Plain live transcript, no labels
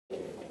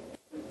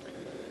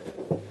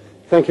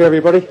Thank you,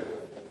 everybody.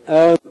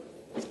 Can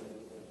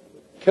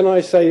I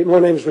say, my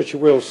name is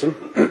Richard Wilson.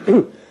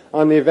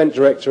 I'm the event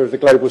director of the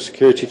Global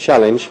Security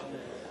Challenge.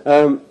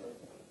 What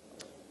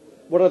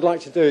I'd like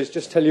to do is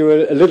just tell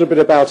you a little bit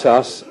about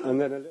us and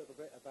then a little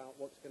bit about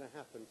what's going to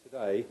happen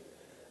today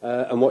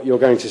and what you're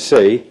going to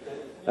see,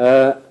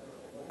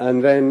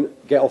 and then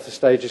get off the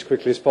stage as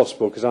quickly as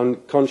possible because I'm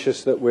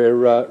conscious that we're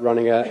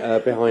running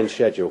behind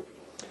schedule.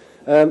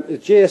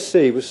 The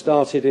GSC was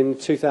started in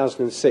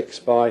 2006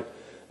 by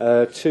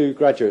two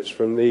graduates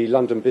from the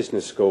London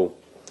Business School,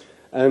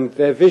 and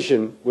their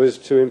vision was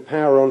to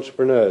empower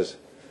entrepreneurs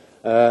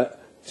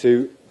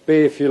to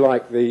be, if you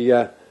like,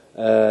 the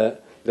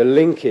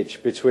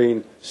linkage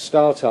between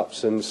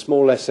startups and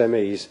small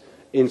SMEs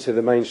into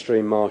the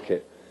mainstream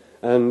market.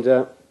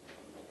 And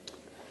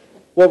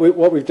what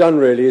we've done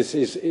really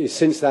is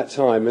since that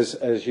time,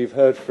 as you've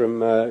heard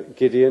from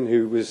Gideon,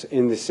 who was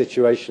in this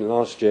situation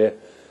last year,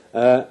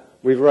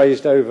 we've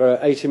raised over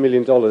 $80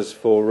 million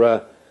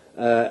for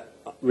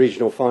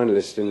regional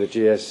finalists in the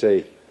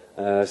GSC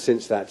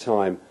since that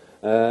time.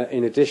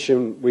 In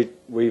addition,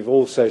 we've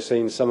also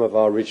seen some of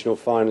our regional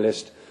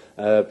finalists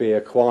be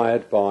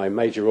acquired by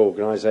major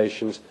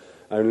organisations.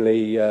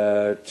 Only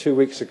 2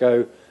 weeks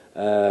ago,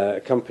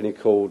 a company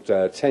called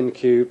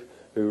 10Cube,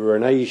 who were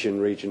an Asian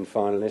region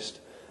finalist,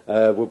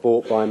 were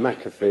bought by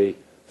McAfee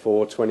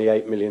for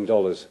 $28 million.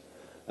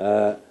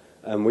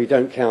 And we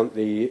don't count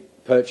the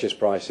purchase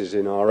prices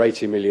in our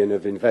 80 million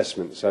of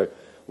investment. So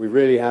we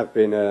really have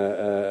been,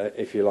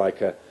 if you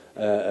like,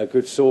 a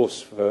good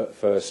source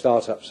for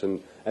startups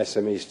and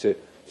SMEs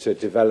to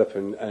develop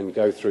and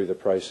go through the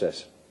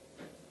process.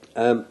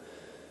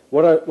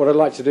 What I'd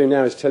like to do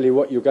now is tell you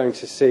what you're going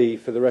to see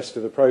for the rest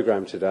of the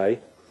programme today,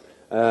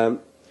 and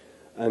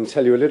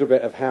tell you a little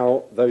bit of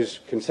how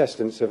those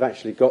contestants have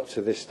actually got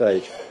to this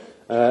stage.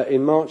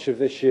 In March of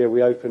this year,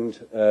 we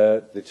opened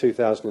the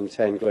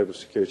 2010 Global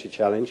Security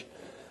Challenge.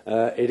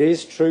 It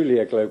is truly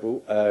a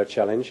global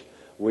challenge.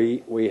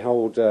 We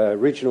hold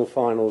regional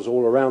finals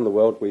all around the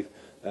world.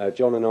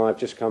 John and I have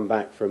just come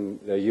back from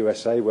the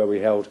USA, where we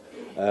held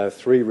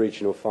 3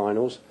 regional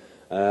finals.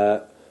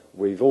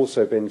 We've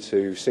also been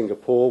to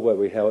Singapore, where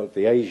we held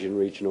the Asian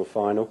regional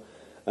final.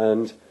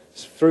 And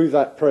through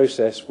that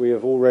process, we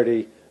have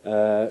already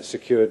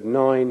secured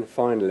 9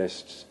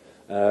 finalists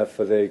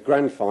for the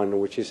grand final,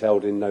 which is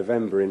held in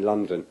November in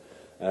London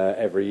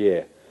every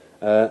year.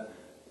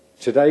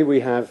 Today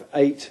we have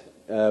 8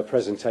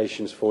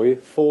 presentations for you,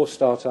 4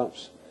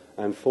 startups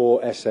and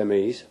 4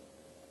 SMEs,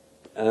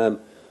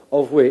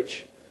 of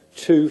which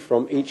 2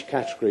 from each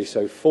category,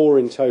 so 4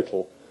 in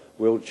total,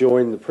 will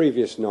join the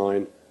previous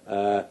 9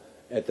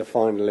 at the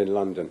final in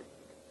London.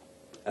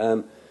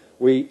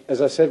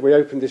 As I said, we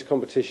opened this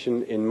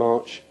competition in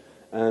March,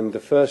 and the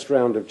first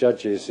round of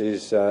judging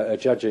has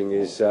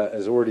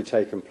already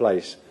taken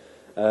place.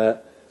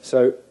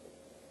 So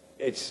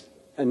it's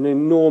an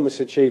enormous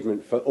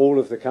achievement for all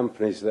of the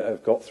companies that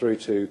have got through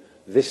to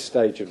this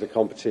stage of the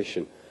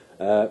competition,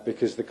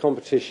 because the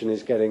competition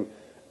is getting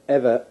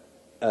ever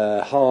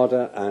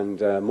harder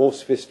and more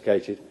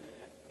sophisticated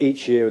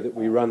each year that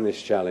we run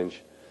this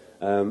challenge.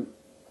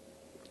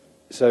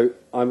 So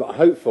I'm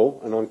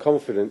hopeful and I'm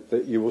confident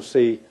that you will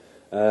see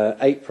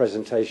 8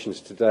 presentations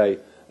today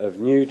of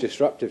new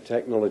disruptive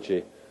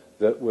technology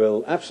that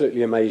will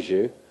absolutely amaze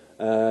you,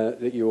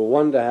 that you will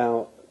wonder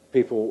how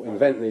people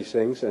invent these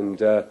things and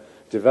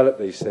develop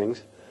these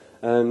things,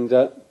 and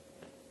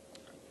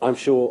I'm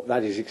sure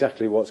that is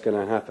exactly what's going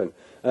to happen.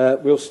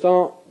 We'll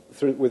start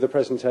with the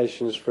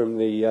presentations from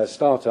the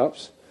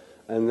startups,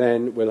 and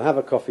then we'll have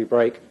a coffee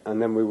break,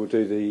 and then we will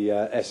do the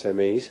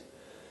SMEs.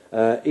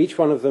 Each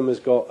one of them has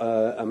got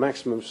a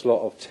maximum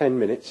slot of 10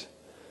 minutes.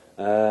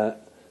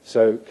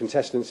 So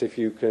contestants, if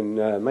you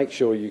can make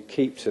sure you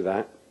keep to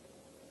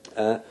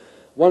that.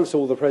 Once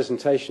all the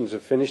presentations are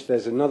finished,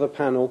 there's another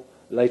panel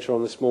later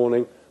on this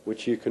morning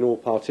which you can all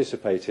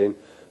participate in.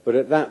 But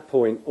at that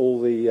point,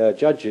 all the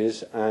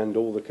judges and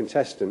all the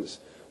contestants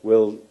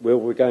will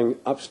be going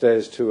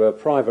upstairs to a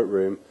private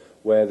room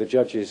where the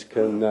judges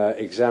can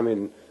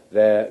examine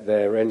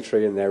their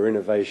entry and their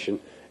innovation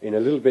in a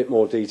little bit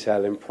more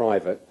detail in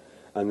private.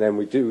 And then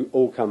we do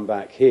all come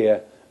back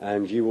here,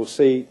 and you will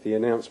see the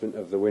announcement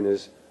of the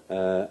winners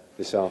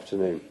this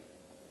afternoon.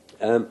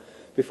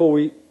 Before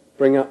we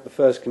bring up the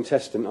first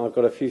contestant, I've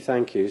got a few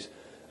thank yous.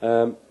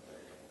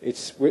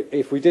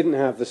 If we didn't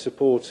have the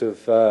support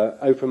of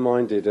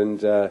open-minded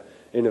and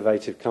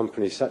innovative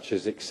companies such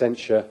as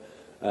Accenture,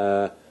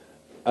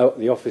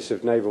 the Office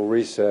of Naval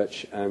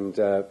Research, and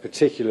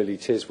particularly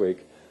Tiswig,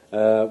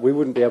 we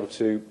wouldn't be able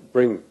to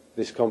bring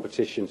this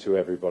competition to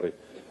everybody.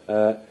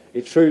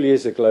 It truly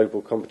is a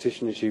global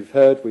competition. As you've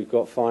heard, we've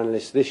got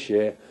finalists this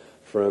year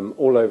from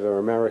all over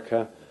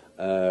America,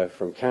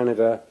 from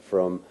Canada,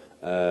 from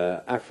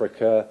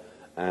Africa,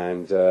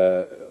 and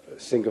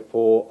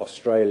Singapore,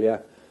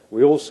 Australia.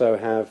 We also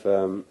have,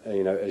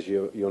 as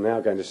you're now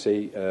going to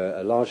see,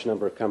 a large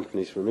number of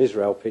companies from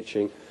Israel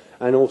pitching,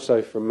 and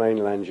also from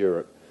mainland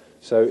Europe.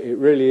 So it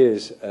really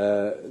is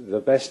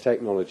the best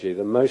technology,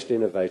 the most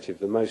innovative,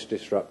 the most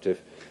disruptive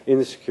in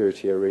the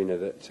security arena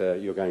that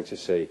you're going to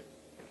see.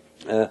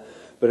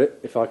 But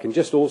if I can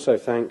just also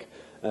thank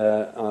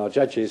our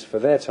judges for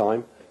their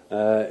time.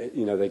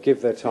 They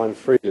give their time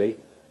freely,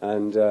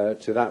 and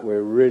to that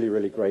we're really,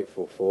 really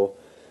grateful for.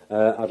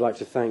 I'd like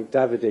to thank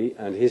Davide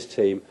and his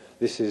team.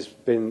 This has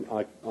been,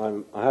 I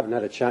haven't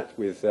had a chat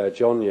with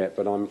John yet,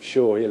 but I'm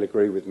sure he'll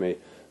agree with me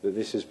that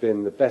this has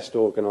been the best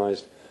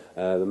organised,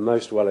 the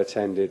most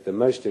well-attended, the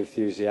most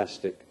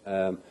enthusiastic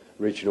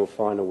regional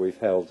final we've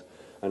held.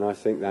 And I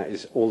think that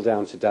is all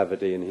down to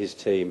Davide and his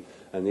team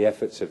and the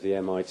efforts of the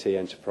MIT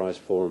Enterprise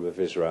Forum of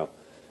Israel.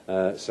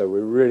 So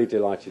we're really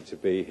delighted to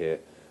be here.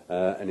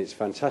 And it's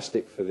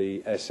fantastic for the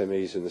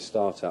SMEs and the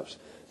startups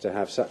to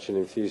have such an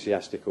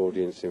enthusiastic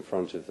audience in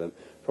front of them.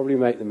 Probably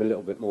make them a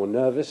little bit more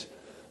nervous,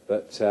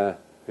 but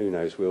who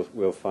knows,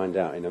 we'll find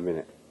out in a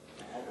minute.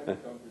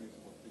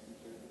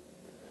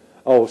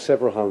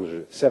 Several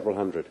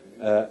hundred.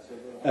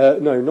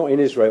 No, not in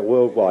Israel,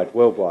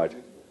 worldwide.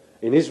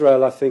 In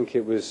Israel, I think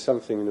it was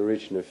something in the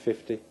region of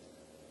 50.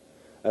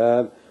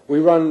 We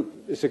run,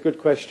 it's a good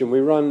question, we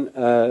run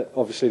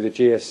obviously the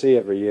GSC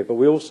every year, but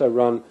we also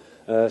run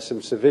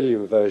some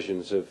civilian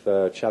versions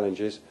of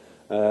challenges.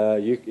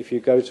 If you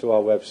go to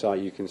our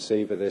website, you can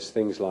see that there's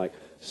things like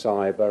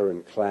cyber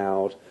and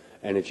cloud,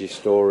 energy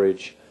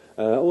storage,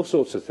 all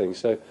sorts of things.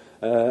 So,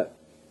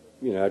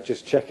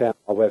 just check out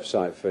our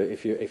website for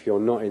if you're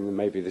not in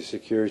maybe the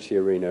security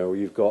arena, or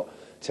you've got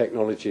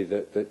technology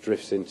that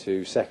drifts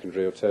into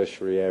secondary or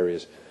tertiary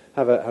areas.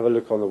 Have a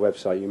look on the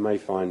website. You may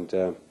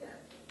find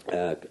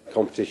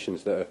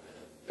competitions that are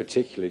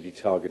particularly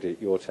targeted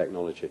at your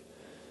technology.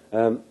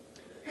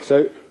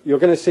 So you're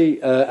going to see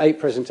 8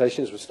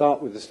 presentations. We'll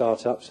start with the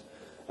startups.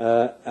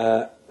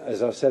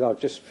 As I said, I've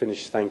just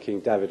finished thanking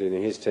David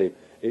and his team.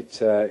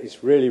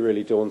 It's really,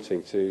 really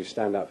daunting to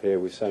stand up here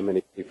with so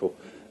many people,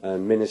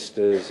 and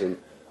ministers and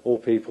all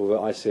people that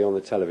I see on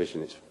the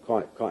television. It's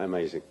quite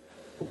amazing.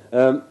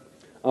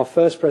 Our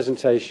first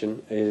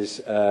presentation is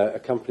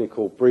a company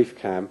called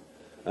BriefCam.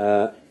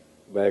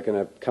 They're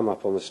going to come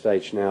up on the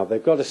stage now.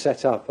 They've got to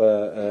set up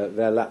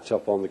their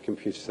laptop on the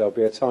computer, so there'll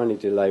be a tiny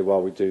delay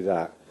while we do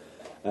that.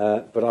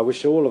 But I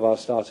wish all of our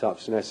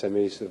startups and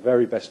SMEs the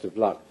very best of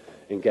luck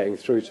in getting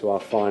through to our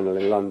final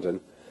in London.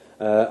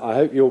 I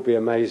hope you'll be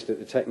amazed at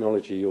the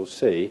technology you'll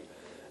see,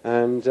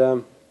 and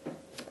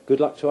good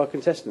luck to our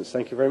contestants.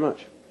 Thank you very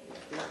much.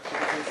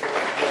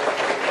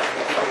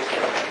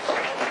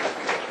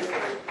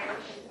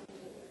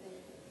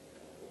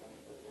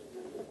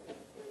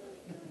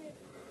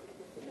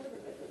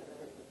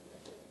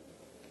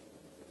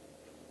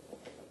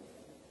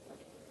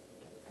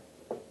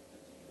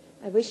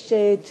 I wish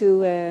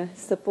to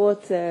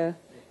support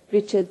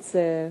Richard's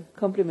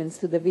compliments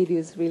to the video.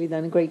 He's really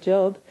done a great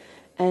job.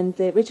 And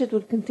Richard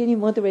will continue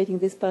moderating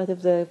this part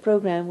of the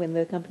program when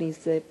the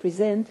companies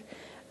present.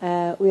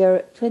 We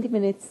are 20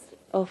 minutes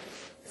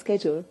off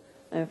schedule,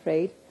 I'm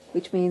afraid,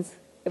 which means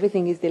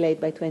everything is delayed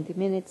by 20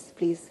 minutes.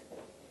 Please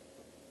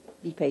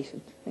be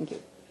patient. Thank you.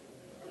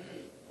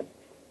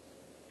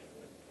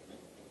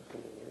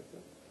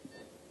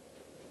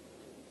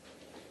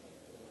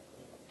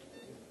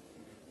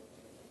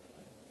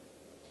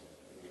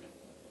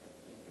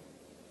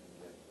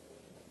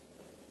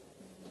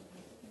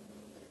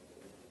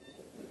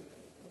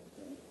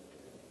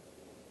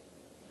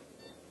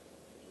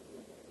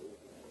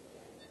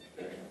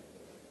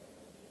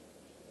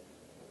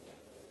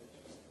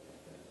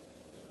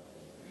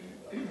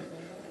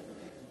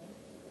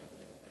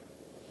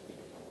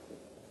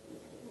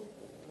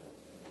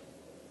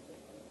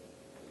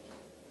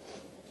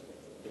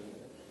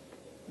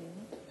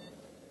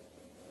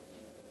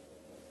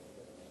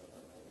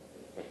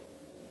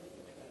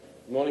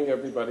 Good morning,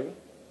 everybody.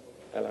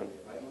 Alan.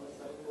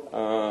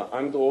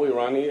 I'm Dror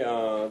Irani,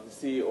 the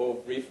CEO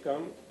of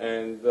BriefCam,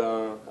 and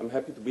I'm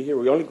happy to be here.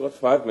 We only got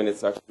 5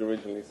 minutes, actually,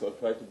 originally, so I'll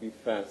try to be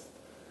fast.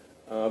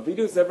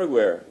 Video is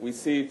everywhere. We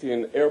see it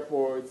in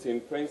airports,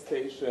 in train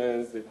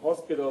stations, in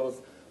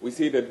hospitals. We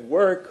see it at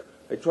work.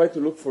 I tried to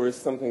look for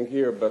something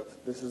here,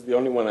 but this is the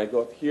only one I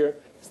got here,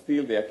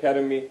 still the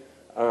Academy,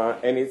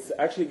 and it's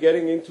actually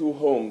getting into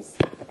homes.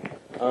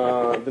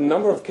 The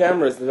number of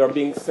cameras that are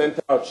being sent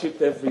out,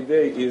 shipped every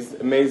day is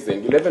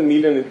amazing. 11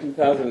 million in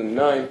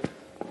 2009,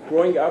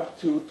 growing up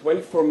to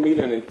 24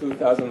 million in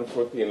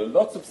 2014.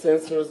 Lots of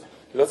sensors,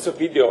 lots of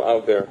video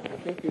out there. I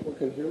think people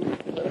can hear me.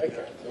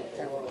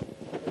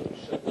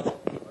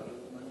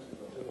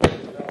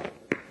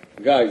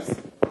 Guys,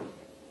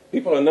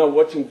 people are now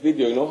watching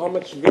video. You know how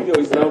much video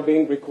is now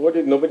being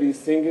recorded? Nobody is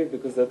seeing it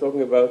because they're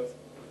talking about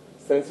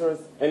sensors.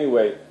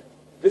 Anyway.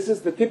 This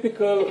is the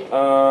typical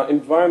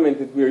environment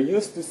that we're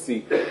used to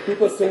see.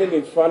 People sitting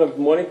in front of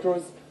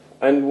monitors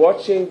and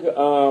watching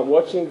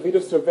video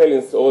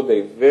surveillance all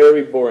day.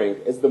 Very boring.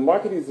 As the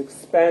market is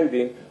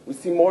expanding, we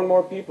see more and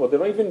more people. They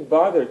don't even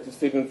bother to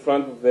sit in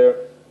front of their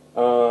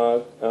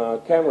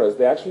cameras.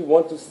 They actually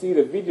want to see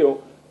the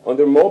video on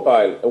their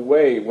mobile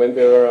away when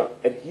they're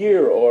at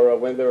here or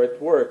when they're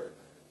at work.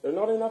 There are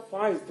not enough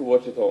eyes to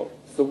watch it all.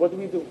 So what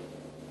do?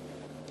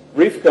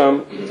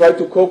 Briefcam tried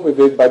to cope with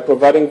it by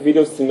providing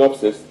video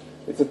synopsis.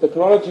 It's a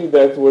technology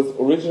that was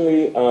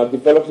originally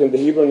developed in the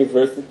Hebrew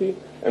University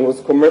and was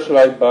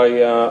commercialized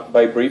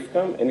by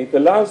Briefcam, and it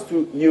allows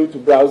you to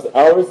browse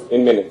hours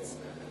in minutes.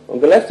 On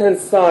the left-hand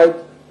side,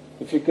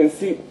 if you can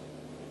see,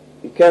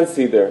 you can't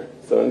see there.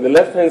 So on the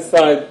left-hand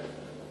side,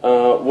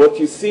 what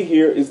you see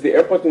here is the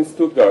airport in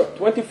Stuttgart,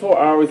 24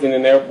 hours in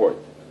an airport.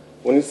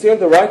 When you see on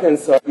the right-hand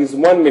side is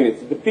 1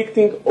 minute,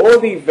 depicting all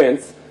the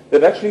events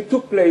that actually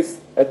took place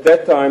at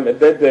that time, at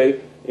that day,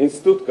 in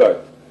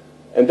Stuttgart.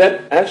 And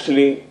that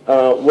actually,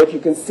 what you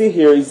can see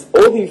here is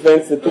all the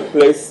events that took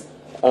place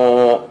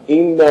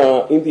in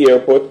the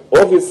airport.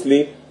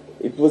 Obviously,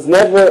 it was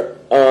never,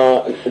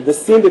 the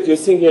scene that you're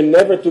seeing here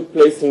never took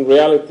place in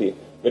reality.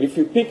 But if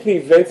you pick the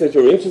events that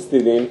you're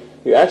interested in,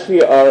 you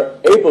actually are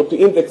able to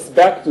index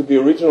back to the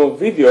original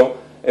video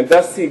and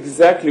thus see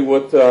exactly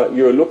what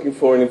you're looking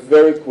for in a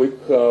very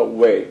quick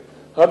way.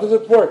 How does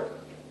it work?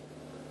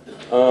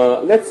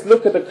 Let's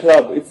look at the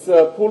club. It's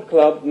a pool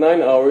club,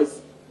 9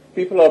 hours.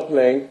 People are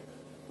playing.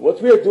 What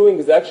we are doing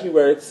is actually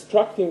we're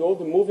extracting all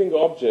the moving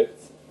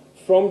objects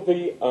from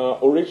the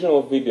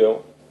original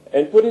video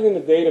and put it in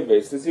a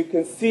database. As you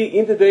can see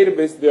in the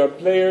database, there are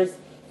players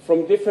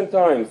from different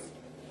times,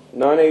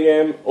 9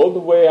 a.m. all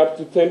the way up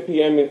to 10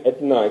 p.m. at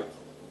night.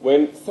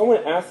 When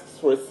someone asks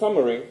for a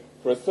summary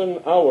for a certain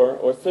hour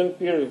or a certain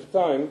period of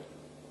time,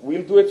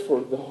 we'll do it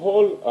for the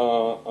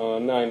whole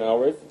 9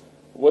 hours.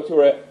 What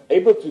we're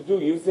able to do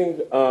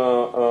using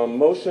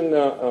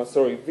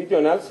video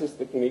analysis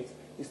techniques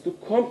is to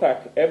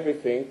compact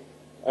everything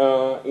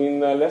in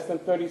less than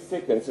 30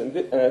 seconds. And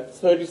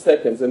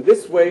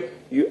this way,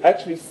 you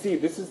actually see,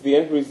 this is the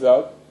end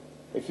result.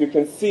 If you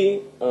can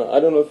see, I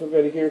don't know if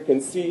everybody here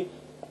can see,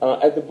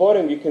 at the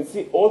bottom you can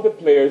see all the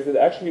players that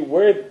actually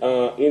were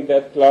in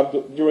that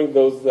club during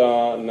those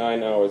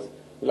 9 hours.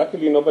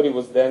 Luckily, nobody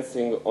was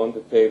dancing on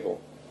the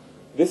table.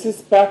 This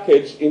is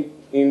packaged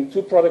in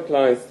 2 product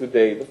lines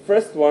today. The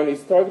first one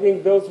is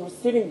targeting those who are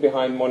sitting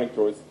behind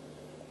monitors.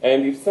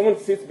 And if someone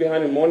sits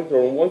behind a monitor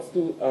and wants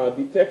to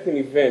detect an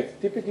event,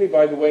 typically,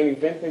 by the way, an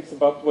event takes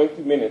about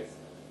 20 minutes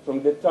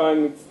from the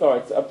time it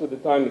starts up to the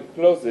time it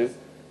closes,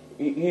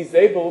 he's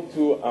able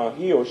to,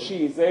 he or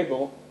she is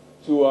able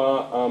to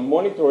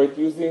monitor it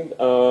using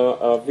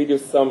a video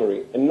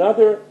summary.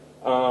 Another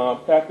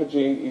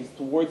packaging is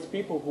towards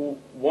people who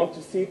want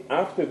to see it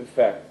after the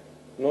fact,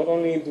 not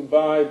only in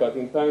Dubai, but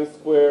in Times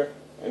Square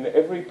and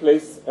every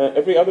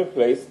other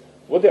place.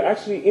 What they're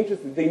actually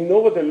interested, they know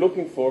what they're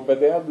looking for, but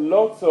they have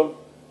lots of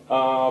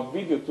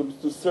video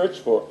to search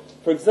for.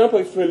 For example,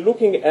 if we're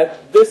looking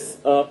at this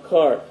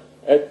car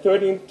at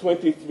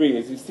 1323,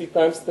 as you see,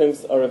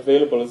 timestamps are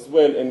available as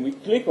well, and we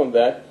click on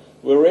that,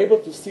 we're able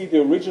to see the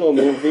original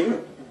movie.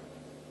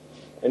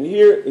 And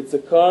here, it's a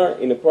car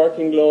in a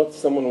parking lot.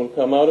 Someone will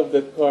come out of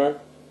that car,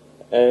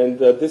 and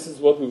this is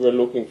what we were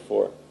looking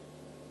for.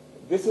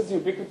 This is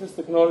ubiquitous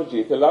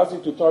technology. It allows you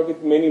to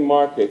target many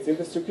markets. In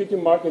the security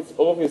markets,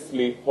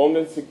 obviously,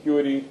 homeland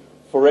security,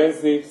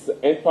 forensics,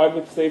 and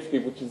public safety,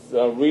 which is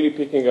really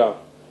picking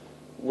up.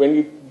 When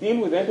you deal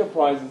with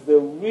enterprises, they're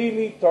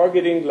really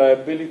targeting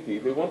liability.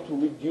 They want to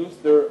reduce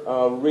their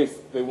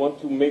risk. They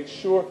want to make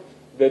sure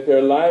that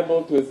they're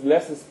liable to as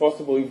less as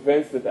possible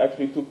events that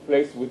actually took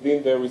place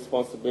within their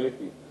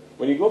responsibility.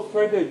 When you go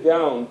further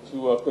down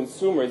to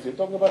consumers, you're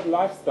talking about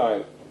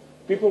lifestyle.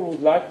 People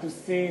would like to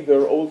see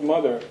their old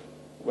mother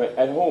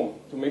at home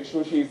to make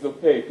sure she is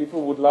okay.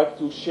 People would like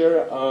to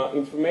share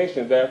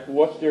information. They have to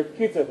watch their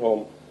kids at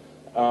home.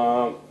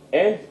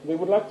 And they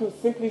would like to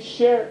simply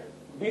share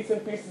bits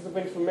and pieces of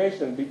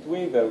information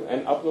between them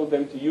and upload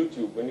them to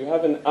YouTube. When you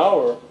have an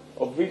hour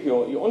of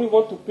video, you only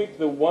want to pick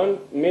the 1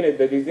 minute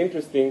that is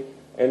interesting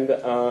and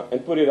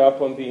put it up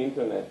on the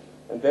internet.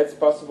 And that's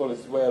possible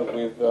as well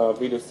with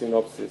video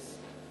synopsis.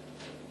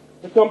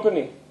 The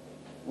company.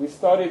 We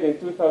started in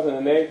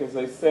 2008. As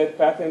I said,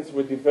 patents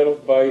were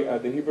developed by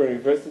the Hebrew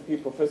University.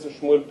 Professor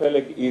Shmuel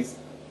Peleg is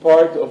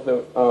part of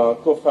the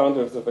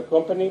co-founders of the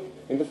company.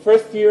 In the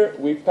first year,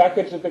 we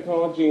packaged the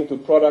technology into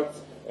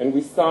products, and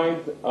we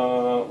signed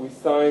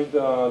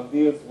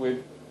deals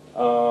with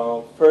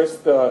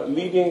first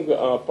leading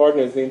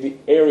partners in the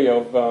area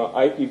of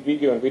IP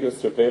video and video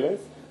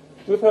surveillance.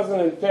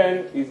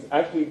 2010 is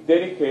actually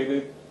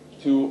dedicated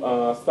to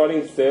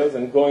starting sales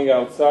and going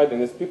outside.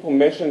 And as people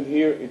mentioned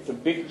here, it's a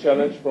big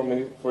challenge for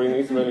an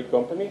Israeli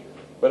company.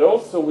 But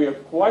also we are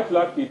quite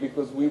lucky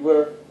because we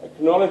were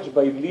acknowledged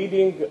by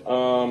leading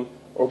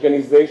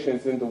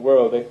organizations in the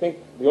world. I think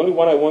the only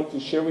one I want to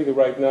share with you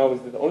right now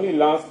is that only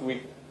last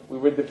week we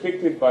were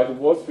depicted by the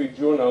Wall Street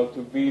Journal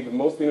to be the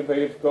most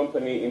innovative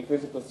company in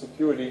physical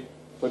security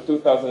for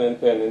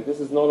 2010. And this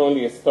is not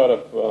only a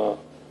startup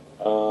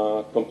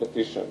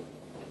competition.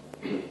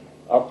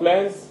 Our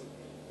plans,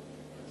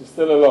 to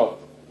sell a lot.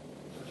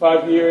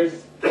 5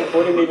 years,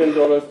 $40 million,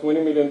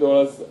 $20 million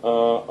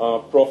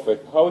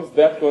profit. How is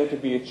that going to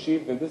be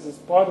achieved? And this is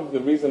part of the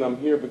reason I'm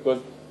here,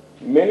 because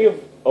many of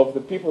of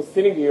the people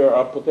sitting here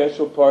are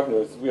potential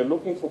partners. We are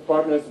looking for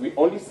partners. We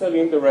only sell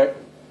indirect.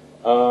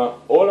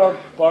 All our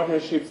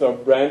partnerships are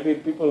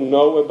branded. People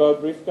know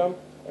about Rivkam.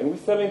 And we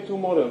sell in two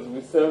models.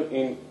 We sell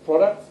in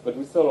products, but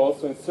we sell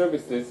also in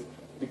services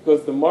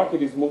because the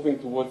market is moving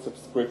towards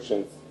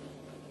subscriptions.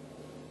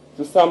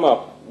 To sum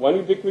up, one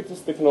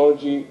ubiquitous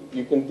technology,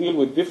 you can deal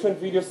with different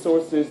video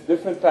sources,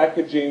 different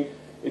packaging.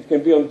 It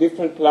can be on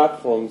different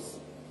platforms.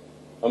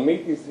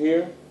 Amit is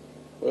here.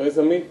 Where is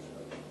Amit?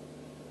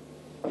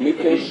 Amit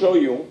can show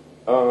you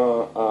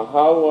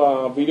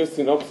how video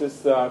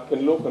synopsis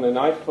can look on an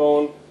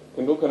iPhone,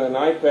 can look on an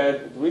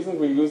iPad. The reason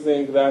we're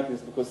using that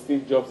is because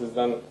Steve Jobs has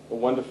done a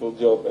wonderful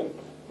job, and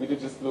video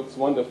just looks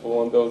wonderful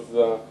on those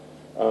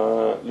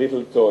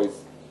little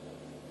toys.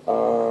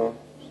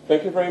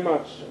 Thank you very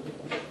much.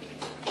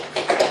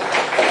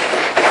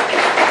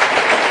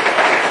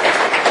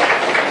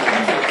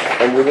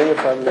 And within the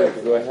 5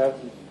 minutes, do I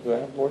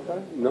have more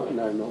time? No,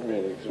 not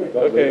really.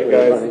 Okay, we're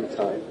guys. running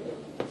time.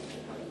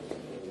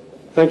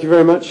 Thank you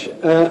very much.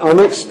 Our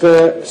next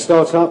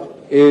startup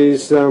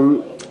is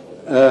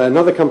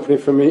another company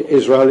from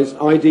Israel. It's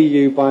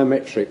IDU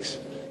Biometrics.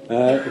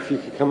 If you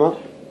could come up.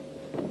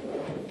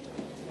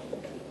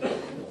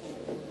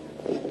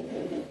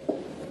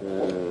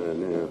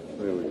 Now,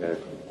 where we go?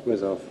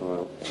 Where's our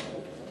file?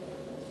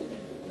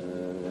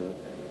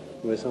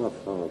 Where's our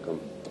file gone?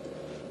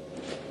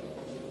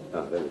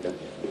 Ah, there we go.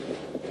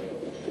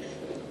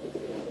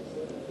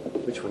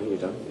 Which one have you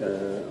done?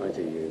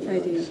 IDU.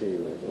 IDU. Let's see,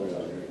 where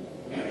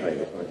are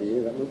you?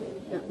 IDU, that one?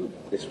 That one.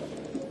 This one.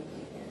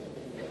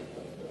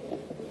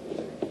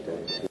 Okay.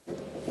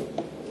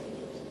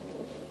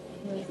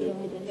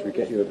 Should we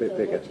get you a bit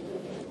bigger?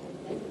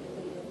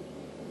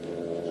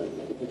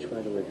 Which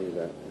way do we do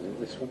that? Is it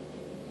this one?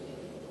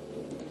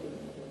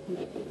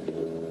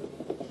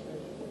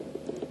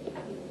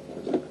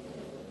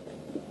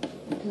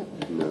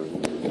 No.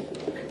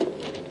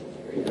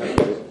 You have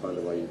got it, by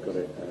the way, you've got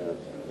it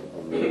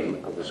on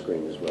the other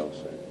screen as well.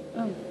 So.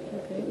 Oh,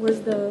 okay.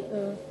 Where's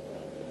the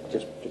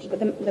Just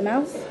the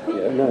mouse?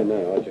 yeah,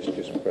 no. I just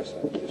press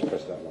that. Just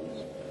press that once.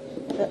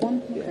 That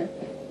one? Yeah. Okay.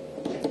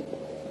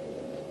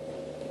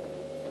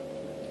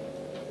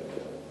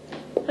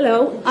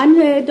 Hello,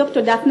 I'm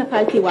Dr. Daphne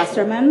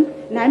Palki-Wasserman,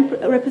 and I'm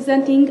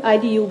representing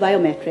IDU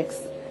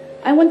Biometrics.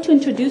 I want to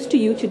introduce to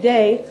you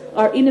today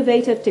our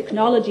innovative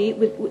technology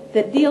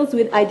that deals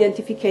with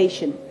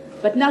identification,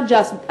 but not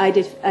just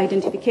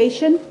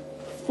identification,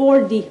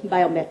 4D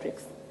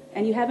biometrics.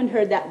 And you haven't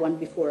heard that one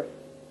before.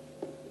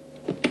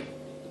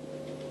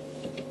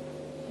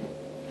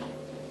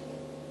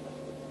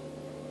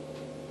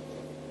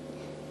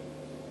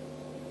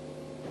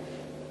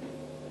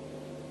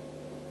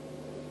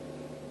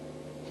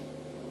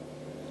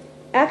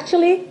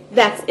 Actually,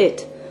 that's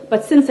it.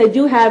 But since I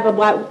do have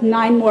about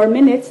 9 more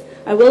minutes,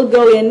 I will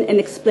go in and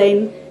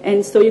explain,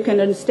 and so you can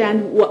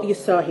understand what you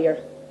saw here.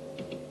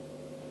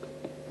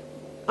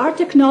 Our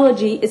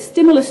technology is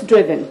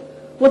stimulus-driven.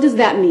 What does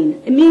that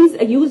mean? It means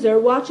a user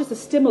watches a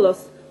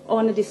stimulus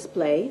on a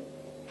display,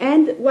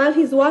 and while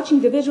he's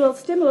watching the visual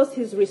stimulus,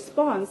 his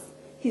response,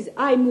 his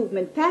eye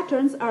movement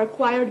patterns are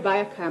acquired by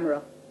a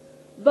camera.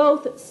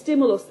 Both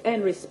stimulus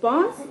and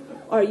response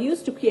are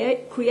used to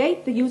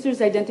create the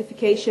user's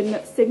identification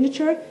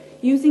signature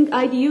using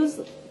IDU's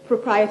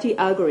proprietary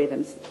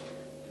algorithms.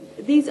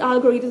 These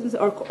algorithms,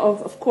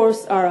 of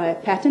course, are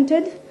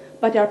patented,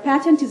 but our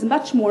patent is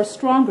much more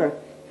stronger.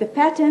 The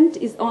patent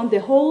is on the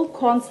whole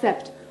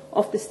concept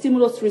of the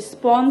stimulus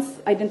response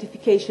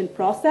identification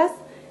process,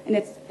 and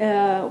it's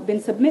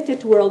been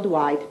submitted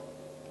worldwide.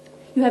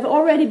 You have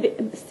already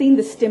seen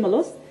the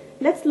stimulus.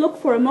 Let's look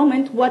for a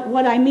moment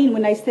what I mean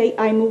when I say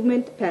eye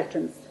movement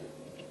patterns.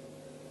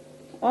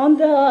 On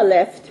the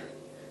left,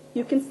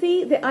 you can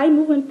see the eye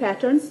movement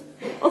patterns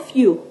of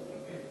you.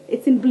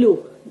 It's in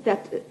blue,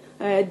 that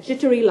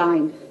jittery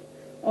line.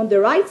 On the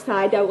right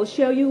side, I will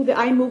show you the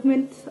eye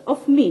movement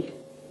of me.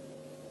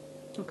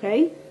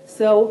 Okay?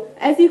 So,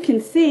 as you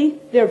can see,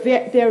 they're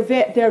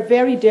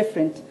very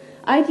different.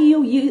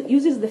 IDU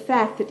uses the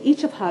fact that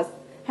each of us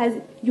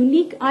has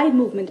unique eye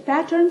movement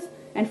patterns,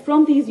 and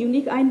from these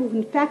unique eye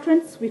movement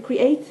patterns, we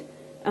create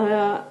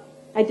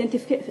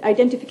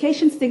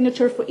identification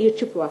signature for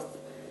each of us.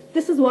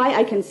 This is why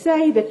I can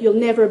say that you'll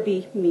never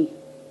be me.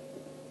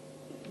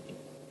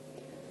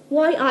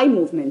 Why eye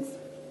movements?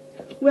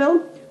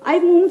 Well, eye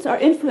movements are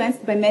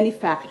influenced by many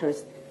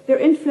factors. They're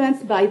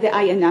influenced by the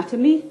eye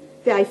anatomy,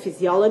 the eye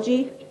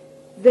physiology,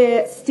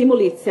 the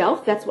stimuli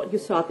itself, that's what you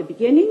saw at the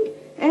beginning,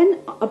 and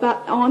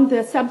on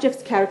the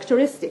subject's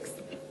characteristics.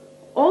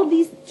 All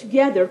these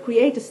together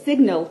create a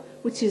signal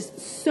which is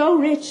so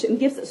rich and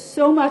gives us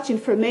so much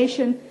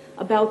information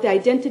about the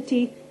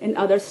identity and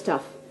other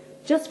stuff.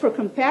 Just for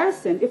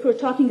comparison, if we're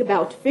talking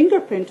about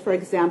fingerprint, for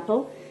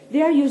example,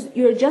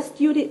 you're just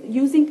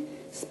using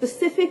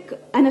specific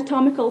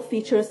anatomical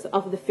features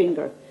of the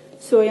finger.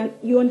 So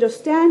you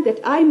understand that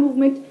eye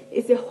movement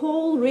is a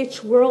whole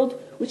rich world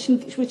which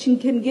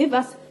can give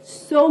us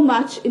so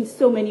much in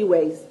so many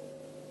ways.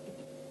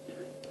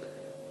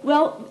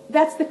 Well,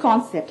 that's the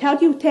concept. How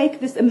do you take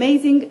this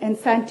amazing and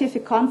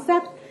scientific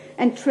concept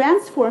and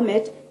transform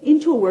it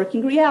into a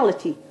working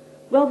reality?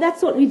 Well,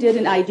 that's what we did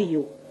in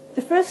IDU.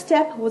 The first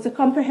step was a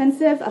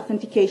comprehensive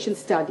authentication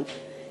study.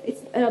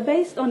 It's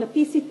based on a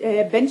PC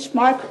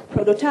benchmark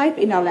prototype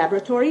in our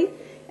laboratory,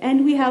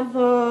 and we have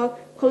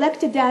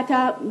collected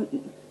data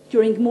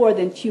during more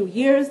than 2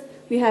 years.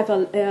 We have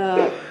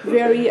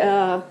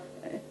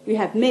we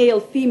have male,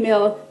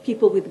 female,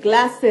 people with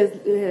glasses,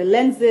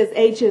 lenses,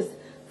 ages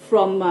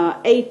from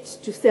 8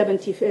 to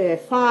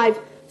 75.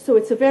 So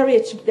it's a very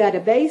rich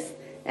database.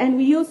 And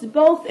we used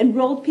both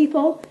enrolled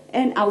people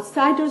and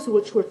outsiders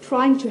which were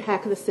trying to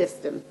hack the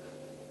system.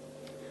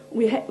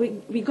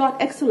 We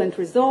got excellent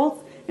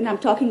results, and I'm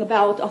talking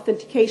about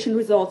authentication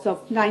results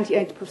of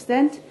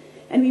 98%.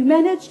 And we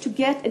managed to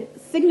get a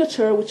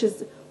signature which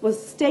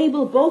was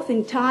stable both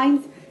in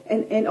time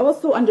and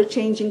also under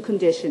changing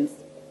conditions.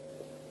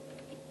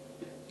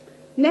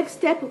 Next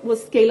step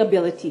was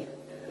scalability.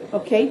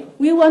 Okay?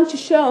 We want to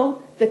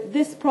show that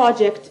this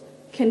project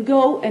can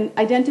go and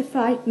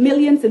identify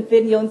millions and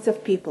billions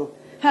of people.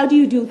 How do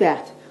you do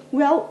that?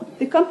 Well,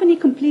 the company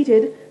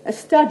completed a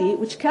study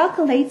which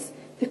calculates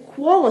the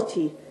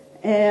quality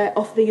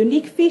of the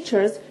unique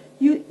features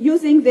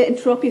using the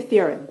entropy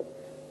theorem.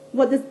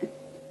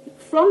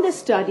 From this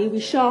study, we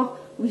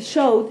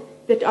showed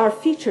that our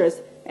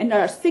features and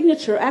our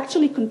signature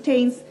actually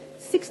contains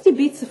 60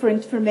 bits of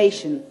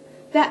information.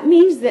 That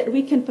means that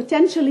we can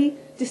potentially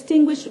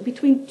distinguish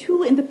between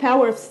 2 in the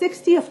power of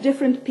 60 of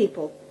different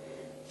people.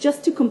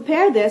 Just to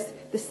compare this,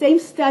 the same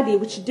study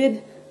which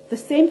did the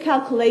same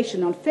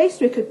calculation on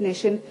face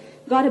recognition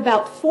got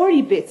about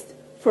 40 bits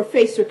for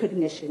face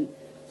recognition.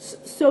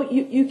 So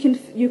you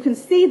can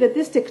see that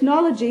this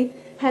technology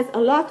has a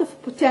lot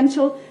of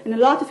potential and a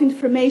lot of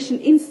information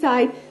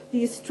inside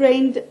these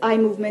trained eye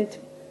movement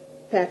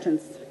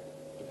patterns.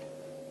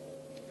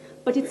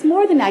 But it's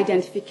more than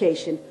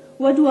identification.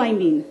 What do I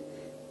mean?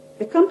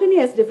 The company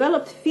has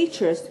developed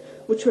features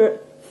which were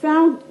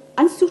found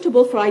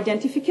unsuitable for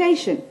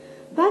identification,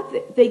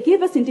 but they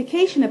give us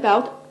indication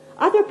about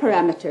other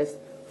parameters.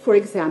 For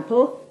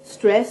example,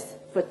 stress,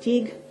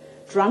 fatigue,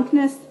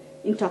 drunkenness,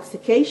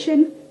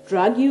 intoxication,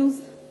 drug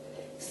use.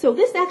 So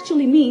this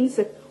actually means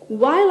that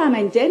while I'm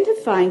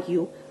identifying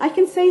you, I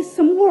can say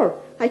some more.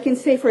 I can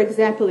say, for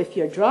example, if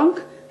you're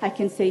drunk. I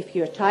can say if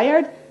you're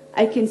tired.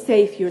 I can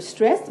say if you're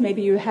stressed.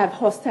 Maybe you have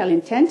hostile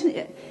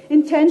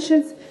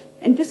intentions.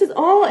 And this is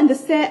all on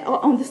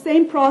the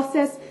same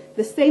process,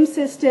 the same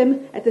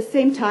system, at the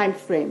same time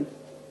frame.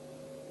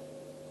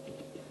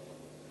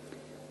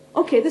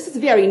 Okay, this is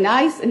very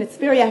nice, and it's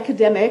very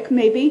academic,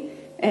 maybe,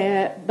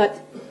 but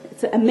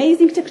it's an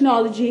amazing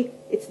technology.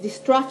 It's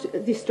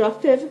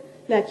disruptive,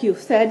 like you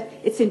said.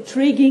 It's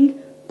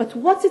intriguing. But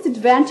what's its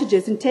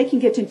advantages in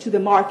taking it into the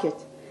market?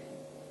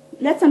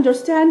 Let's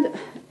understand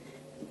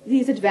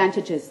these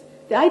advantages.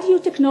 The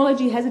IDU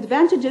technology has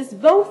advantages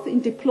both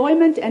in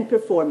deployment and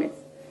performance.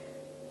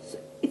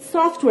 It's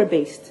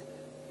software-based.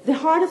 The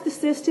heart of the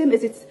system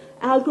is its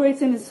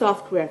algorithm and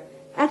software.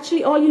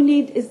 Actually, all you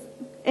need is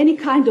any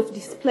kind of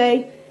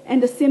display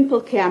and a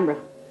simple camera.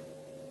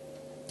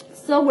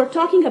 So we're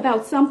talking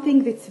about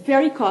something that's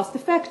very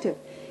cost-effective.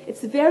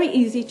 It's very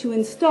easy to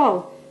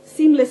install,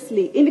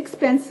 seamlessly,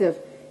 inexpensive.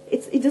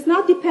 It does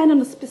not depend on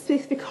a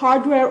specific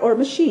hardware or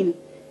machine.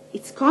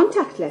 It's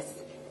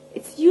contactless.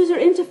 Its user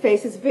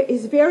interface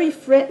is very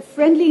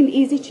friendly and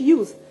easy to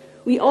use.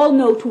 We all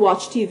know to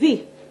watch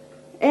TV.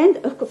 And,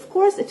 of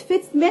course, it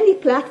fits many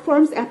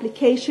platforms,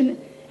 applications,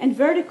 and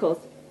verticals.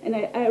 And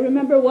I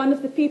remember one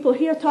of the people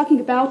here talking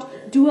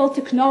about dual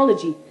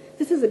technology.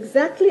 This is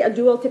exactly a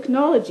dual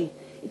technology.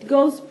 It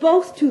goes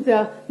both to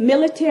the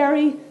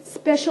military,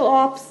 special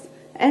ops,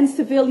 and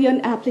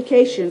civilian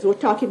applications. We're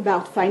talking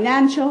about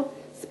financial,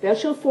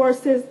 special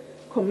forces,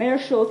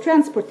 commercial,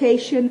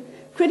 transportation,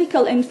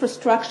 critical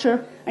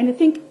infrastructure. And I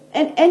think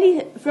in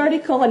any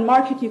vertical and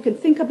market you can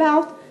think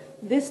about,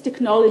 this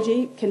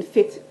technology can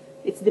fit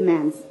its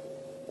demands.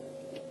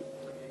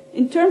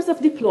 In terms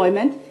of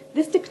deployment,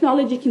 this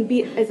technology can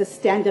be as a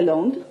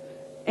standalone,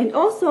 and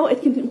also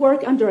it can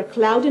work under a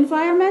cloud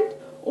environment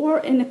or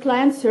in a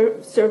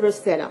client-server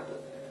setup.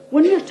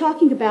 When we're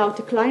talking about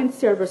a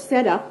client-server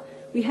setup,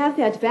 we have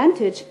the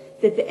advantage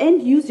that the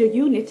end-user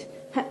unit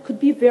could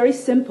be very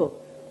simple.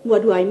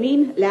 What do I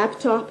mean?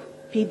 Laptop,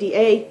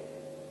 PDA,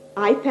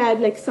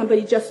 iPad, like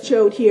somebody just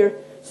showed here,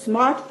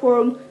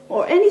 smartphone,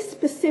 or any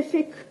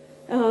specific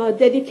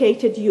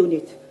dedicated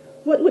unit.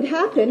 What would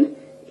happen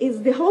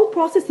is the whole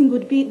processing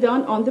would be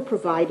done on the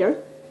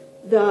provider.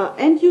 The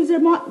end user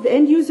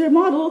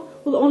model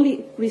will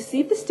only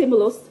receive the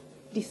stimulus,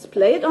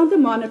 display it on the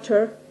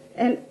monitor,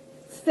 and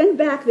send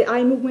back the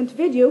eye movement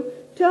video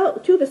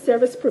to the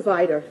service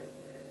provider,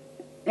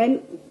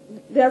 and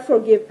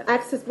therefore give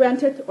access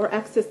granted or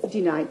access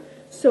denied.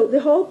 So the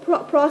whole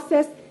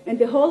process and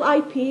the whole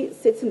IP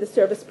sits in the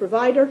service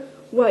provider,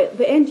 while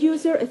the end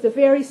user is a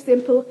very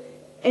simple,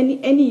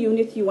 any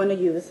unit you want to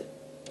use.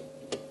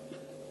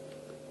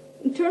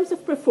 In terms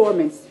of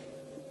performance,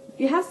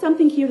 you have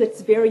something here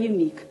that's very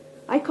unique.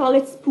 I call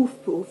it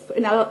spoof-proof,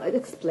 and I'll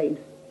explain.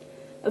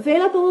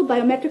 Available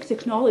biometric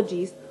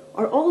technologies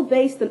are all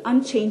based on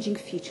unchanging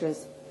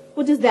features.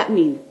 What does that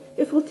mean?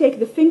 If we'll take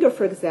the finger,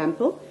 for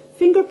example,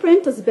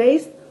 fingerprint is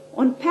based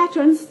on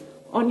patterns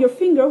on your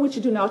finger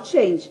which do not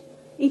change.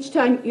 Each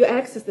time you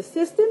access the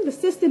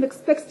system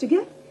expects to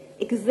get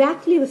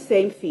exactly the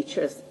same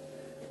features.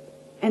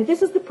 And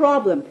this is the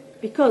problem,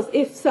 because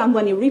if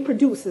somebody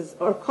reproduces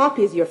or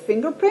copies your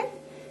fingerprint,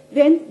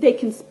 then they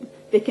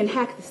can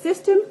hack the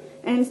system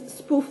and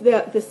spoof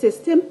the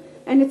system,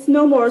 and it's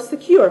no more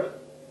secure.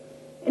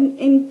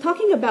 In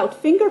talking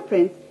about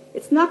fingerprint,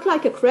 it's not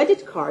like a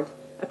credit card.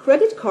 A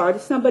credit card,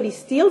 if somebody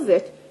steals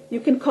it,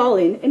 you can call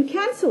in and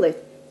cancel it.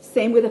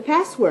 Same with a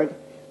password.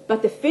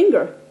 But the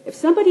finger, if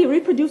somebody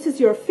reproduces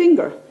your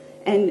finger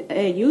and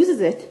uses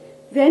it,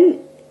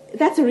 then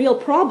that's a real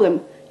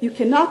problem. You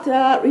cannot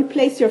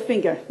replace your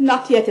finger,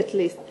 not yet at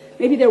least.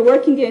 Maybe they're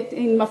working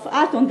in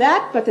Maf'at on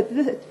that, but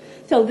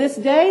till this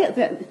day,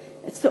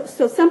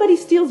 so somebody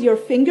steals your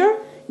finger,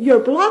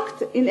 you're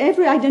blocked in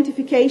every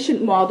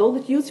identification model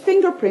that uses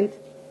fingerprint.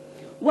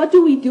 What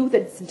do we do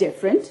that's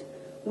different?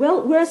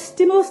 Well, we're a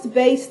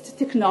stimulus-based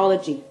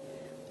technology.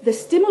 The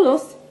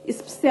stimulus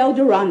is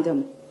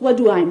pseudo-random. What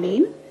do I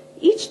mean?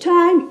 Each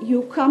time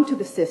you come to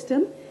the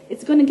system,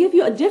 it's going to give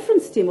you a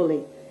different stimuli.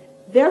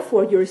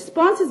 Therefore, your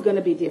response is going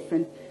to be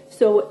different.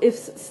 So if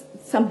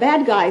some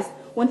bad guys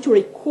want to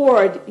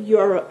record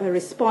your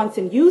response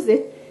and use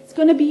it, it's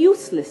going to be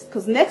useless,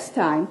 because next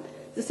time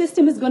the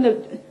system is going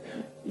to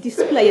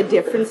display a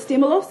different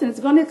stimulus and it's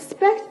going to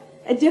expect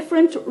a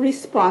different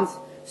response.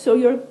 So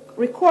your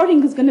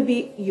recording is going to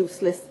be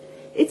useless.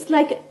 It's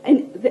like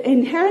the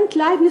inherent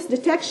liveness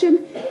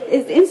detection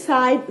is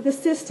inside the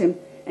system,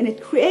 and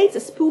it creates a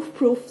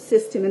spoof-proof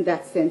system in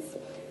that sense.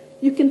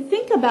 You can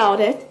think about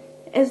it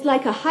as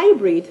like a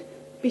hybrid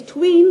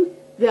between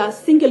the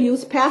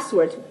single-use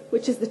password,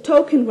 which is the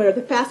token where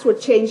the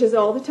password changes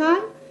all the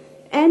time,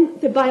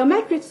 and the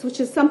biometrics, which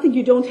is something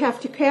you don't have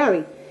to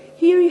carry.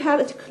 Here you have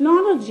a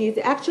technology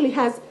that actually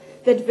has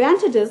the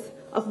advantages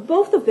of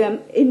both of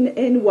them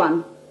in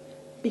one.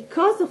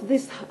 Because of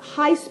this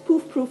high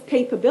spoof-proof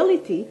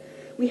capability,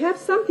 we have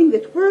something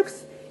that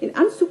works in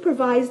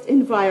unsupervised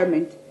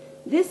environment.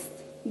 This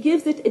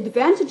gives it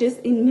advantages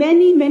in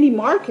many, many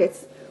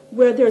markets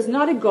where there's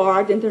not a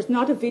guard and there's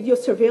not a video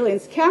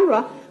surveillance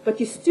camera, but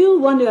you still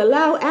want to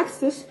allow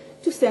access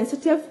to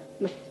sensitive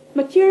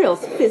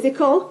materials,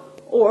 physical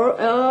or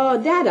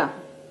data.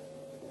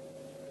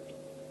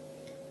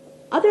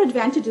 Other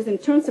advantages in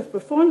terms of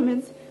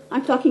performance,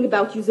 I'm talking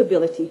about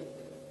usability.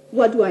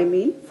 What do I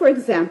mean? For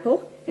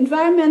example,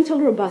 environmental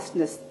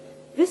robustness.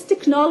 This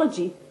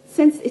technology,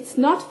 since it's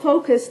not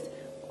focused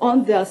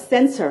on the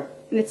sensor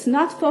and it's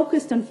not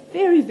focused on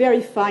very,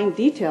 very fine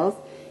details,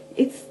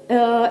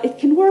 it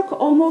can work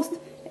almost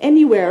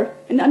anywhere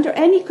and under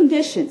any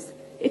conditions.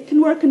 It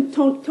can work in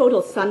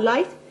total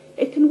sunlight.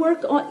 It can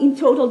work in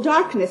total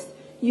darkness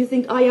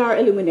using IR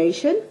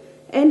illumination.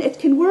 And it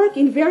can work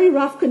in very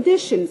rough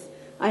conditions.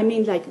 I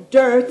mean like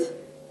dirt,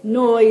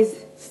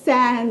 noise,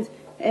 sand,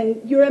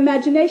 and your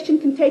imagination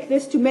can take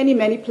this to many,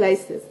 many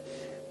places.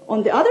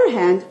 On the other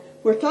hand,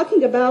 we're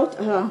talking about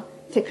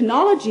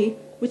technology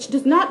which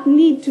does not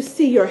need to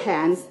see your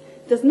hands,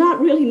 does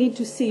not really need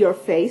to see your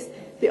face.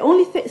 The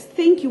only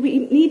thing we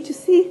need to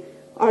see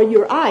are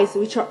your eyes,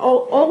 which are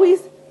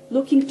always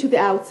looking to the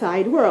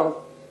outside world.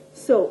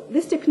 So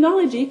this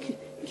technology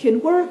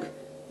can work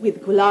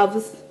with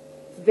gloves,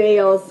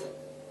 veils,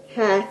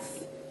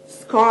 hats,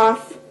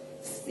 scarf,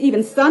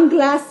 even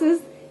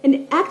sunglasses,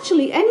 and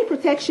actually any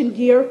protection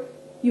gear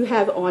you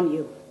have on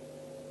you.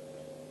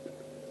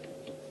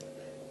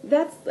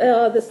 That's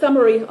the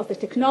summary of the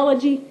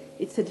technology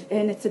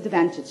and its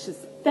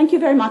advantages. Thank you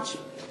very much.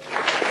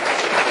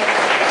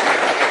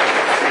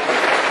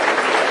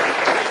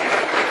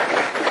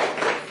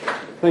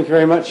 Thank you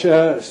very much.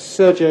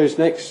 Sergio's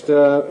next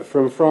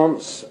from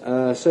France,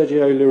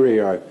 Sergio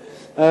Lurio.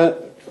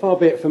 Far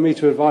be it for me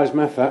to advise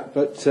Mafat,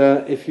 but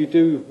if you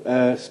do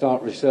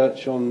start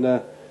research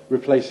on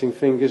replacing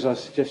fingers, I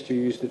suggest you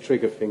use the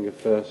trigger finger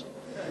first.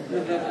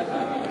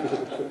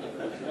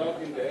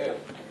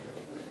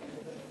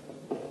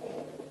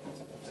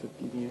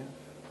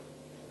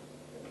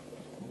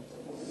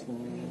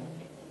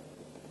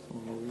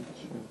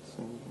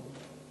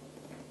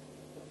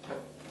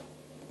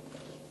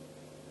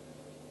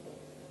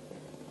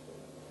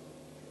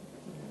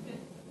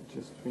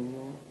 Just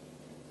renal.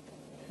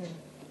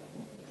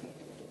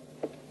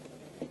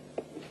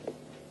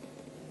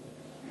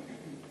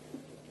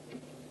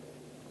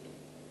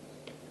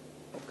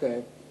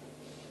 Okay.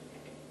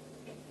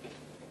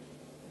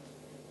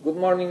 Good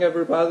morning,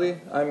 everybody.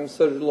 I'm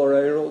Sergio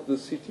Loureiro, the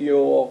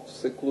CTO of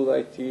Secutiry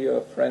IT,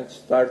 a French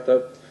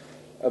startup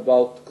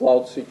about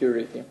cloud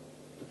security.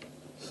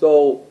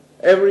 So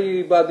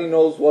everybody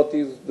knows what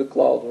is the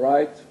cloud,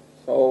 right?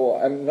 So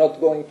I'm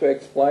not going to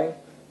explain,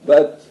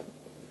 but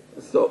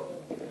so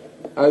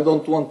I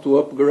don't want to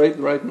upgrade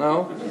right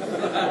now.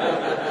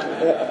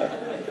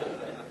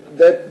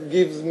 that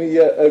gives me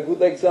a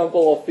good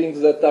example of things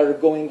that are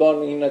going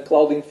on in a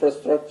cloud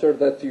infrastructure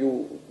that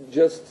you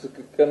just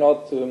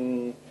cannot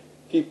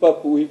keep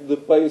up with the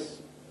pace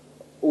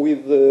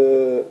with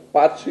the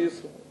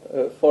patches,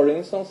 for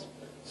instance.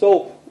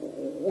 So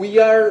we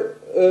are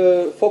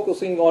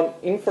focusing on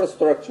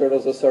infrastructure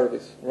as a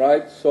service,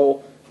 right?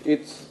 So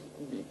it's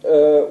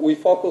we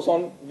focus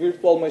on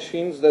virtual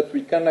machines that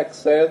we can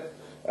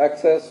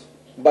access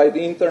by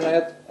the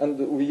internet, and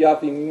we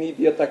have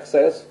immediate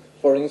access,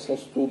 for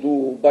instance, to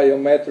do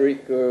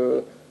biometric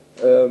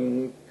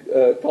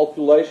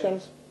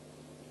calculations.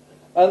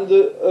 And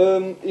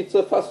it's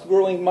a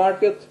fast-growing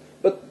market,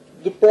 but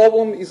the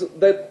problem is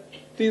that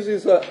this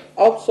is an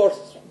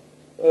outsourced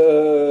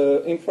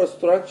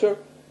infrastructure.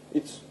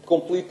 It's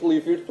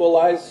completely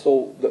virtualized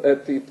so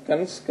that it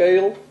can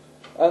scale,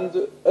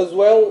 and as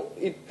well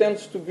it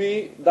tends to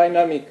be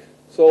dynamic.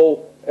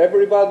 So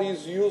everybody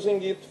is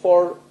using it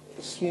for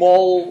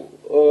small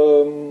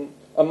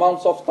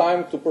amounts of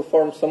time to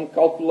perform some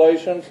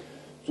calculations,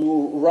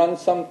 to run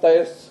some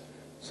tests.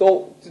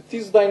 So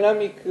this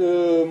dynamic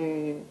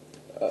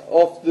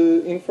of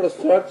the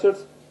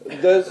infrastructures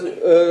does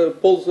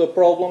pose a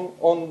problem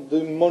on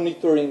the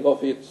monitoring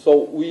of it.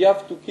 So we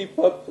have to keep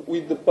up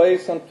with the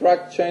pace and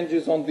track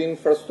changes on the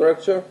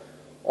infrastructure,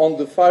 on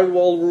the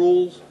firewall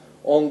rules,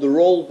 on the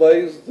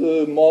role-based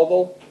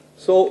model.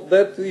 So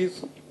that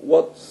is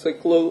what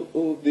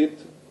Secutiry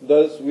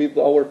does with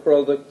our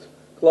product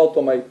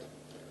CloudAutomate.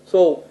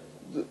 So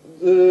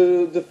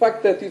the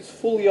fact that it's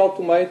fully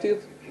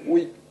automated,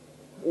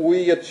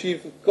 we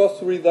achieve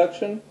cost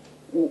reduction.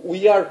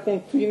 We are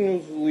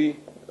continuously,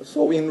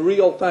 so in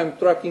real time,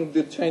 tracking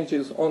the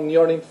changes on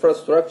your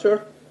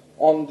infrastructure,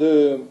 on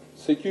the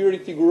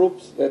security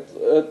groups that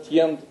at the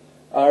end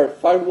are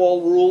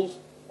firewall rules,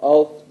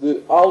 of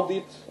the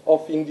audit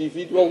of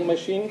individual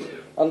machines,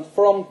 and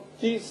from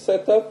this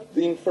setup,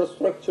 the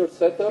infrastructure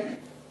setup,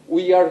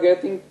 we are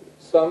getting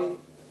some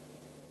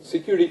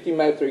security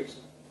metrics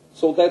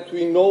so that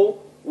we know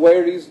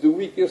where is the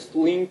weakest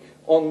link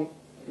on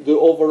the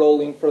overall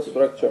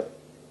infrastructure.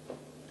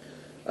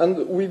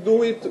 And we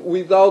do it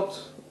without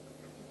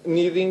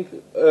needing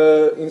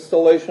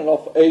installation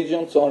of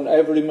agents on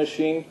every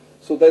machine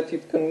so that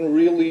it can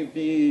really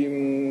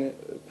be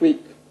quick.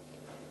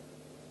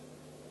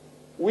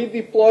 We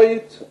deploy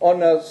it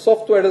on a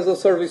software as a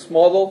service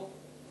model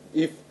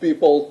if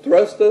people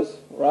trust us,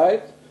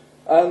 right?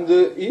 And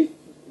if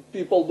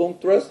people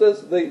don't trust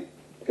us, they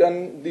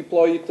can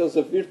deploy it as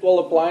a virtual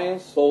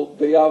appliance, so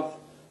they have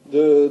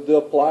the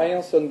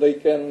appliance and they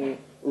can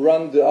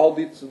run the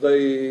audits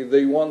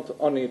they want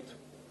on it.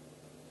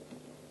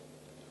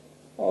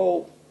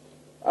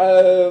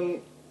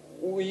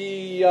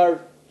 We are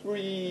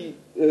 3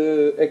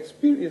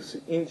 experienced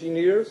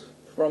engineers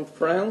from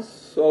France.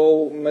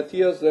 So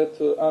Matthias that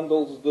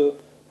handles the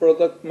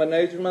product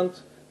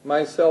management,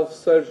 myself,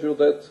 Sergio,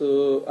 that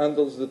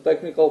handles the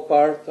technical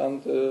part,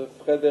 and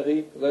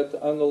Frédéric that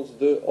handles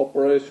the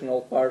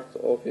operational part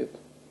of it.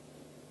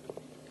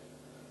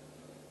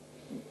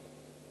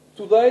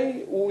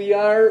 Today we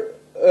are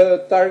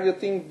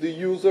targeting the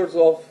users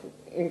of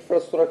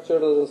infrastructure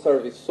as a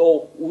service.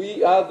 So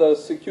we add a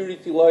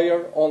security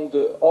layer on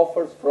the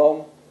offers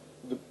from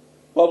the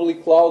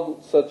public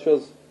cloud such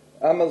as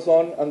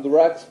Amazon and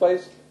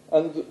Rackspace,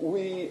 and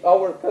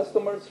our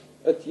customers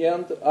at the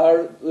end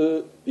are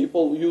the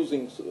people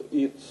using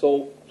it.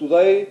 So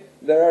today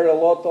there are a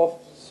lot of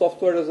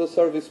software as a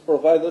service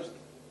providers,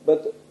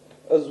 but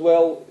as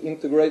well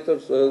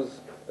integrators as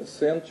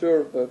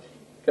Accenture,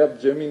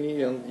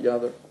 Capgemini, and the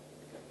other.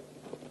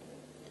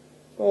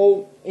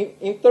 So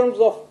in terms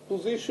of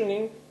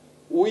positioning,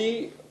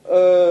 we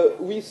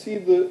see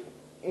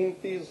in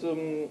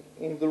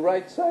the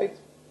right side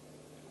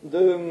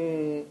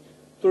the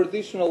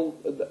traditional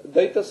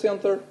data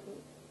center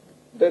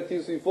that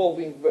is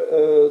evolving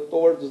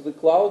towards the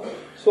cloud.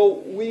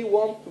 So we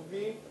want to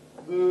be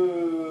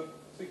the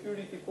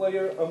security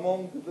player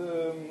among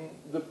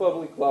the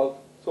public cloud.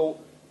 So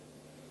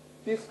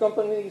these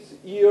companies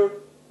here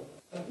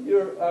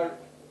are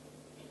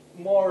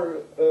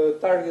more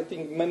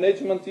targeting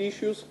management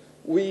issues.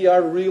 We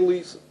are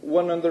really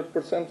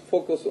 100%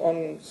 focused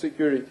on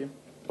security.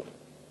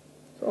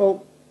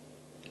 So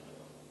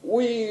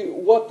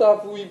what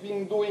have we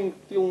been doing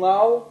till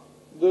now?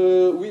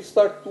 We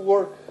start to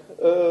work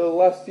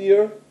last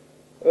year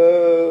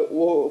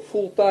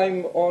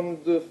full-time on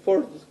the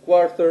fourth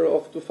quarter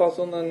of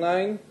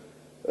 2009.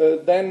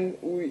 Then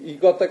we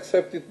got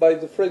accepted by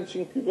the French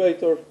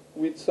incubator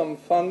with some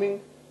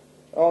funding.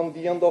 On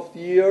the end of the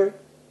year,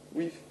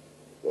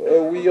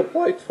 we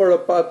applied for a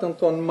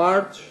patent on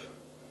March.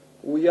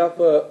 We have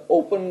an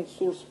open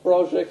source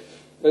project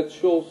that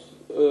shows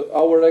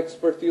our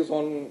expertise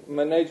on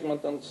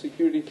management and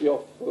security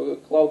of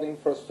cloud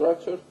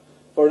infrastructure.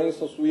 For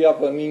instance, we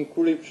have an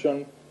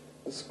encryption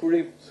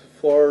script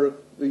for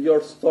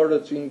your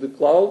storage in the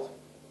cloud.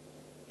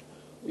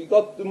 We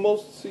got the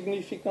most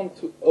significant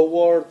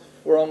award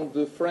from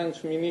the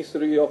French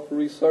Ministry of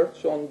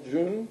Research on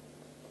June.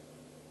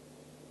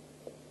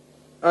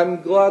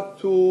 I'm glad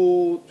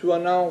to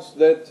announce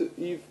that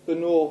Yves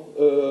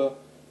Penot,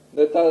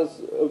 that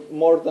has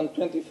more than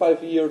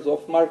 25 years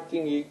of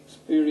marketing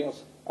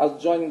experience,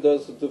 has joined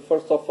us the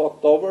 1st of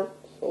October,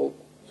 so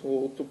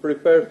to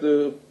prepare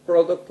the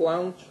product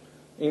launch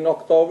in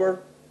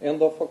October,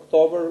 end of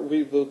October,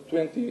 with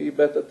 20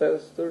 beta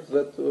testers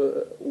that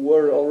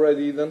were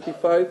already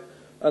identified,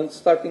 and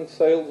starting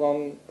sales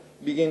on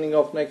beginning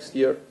of next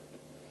year.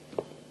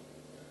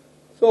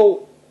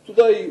 So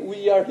today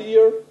we are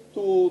here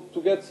to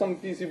get some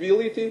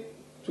visibility,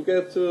 to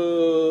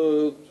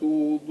do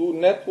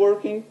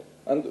networking,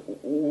 and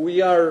we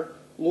are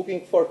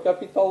looking for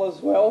capital as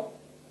well,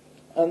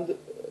 and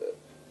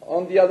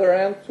on the other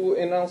hand to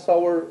enhance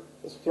our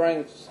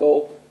strengths.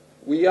 So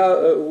we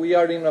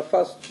are in a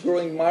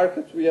fast-growing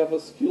market. We have a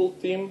skilled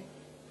team.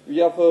 We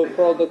have a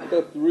product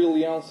that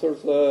really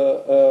answers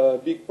a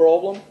big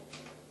problem,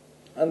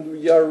 and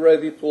we are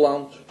ready to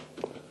launch.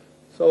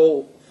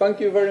 So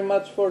thank you very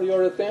much for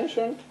your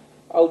attention.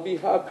 I'll be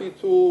happy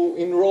to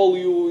enroll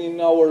you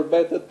in our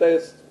beta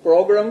test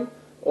program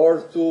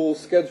or to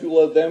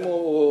schedule a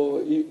demo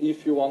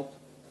if you want.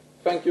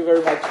 Thank you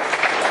very much.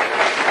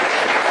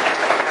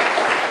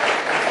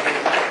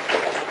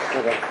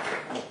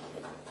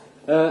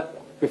 Okay.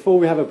 Before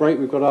we have a break,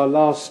 we've got our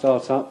last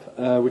startup,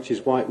 which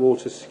is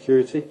Whitewater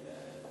Security,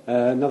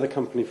 another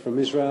company from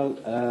Israel.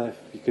 If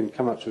you can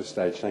come up to the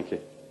stage, thank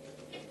you.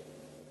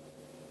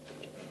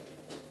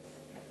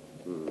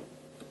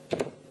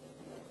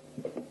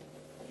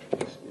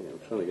 Yeah, I'm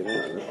trying to get out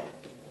of it.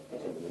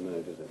 Doesn't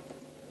know, does it?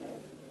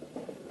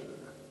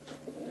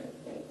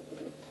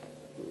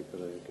 We've got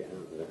to get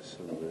out of that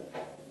somewhere.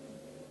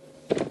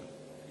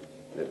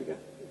 There we go.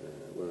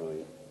 Where are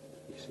you?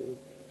 You see?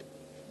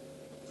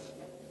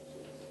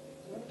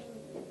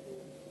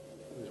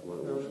 Where's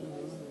Whitewater?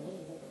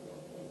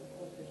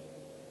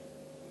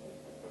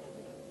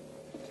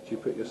 Did you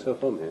put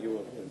yourself on here? You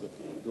were.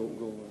 Go.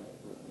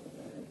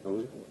 Oh,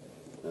 was it?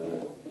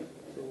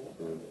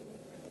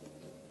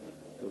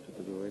 Go to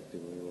the directory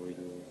where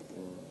you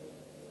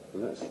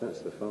well,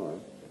 that's the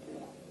file.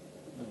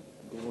 No,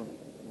 go one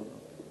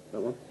up.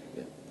 That one?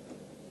 Yeah.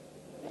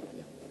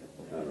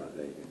 Oh, right,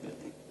 there you go.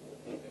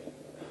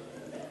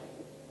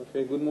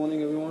 Okay, good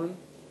morning, everyone.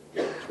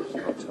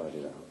 I'll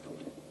tidy that up for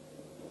you.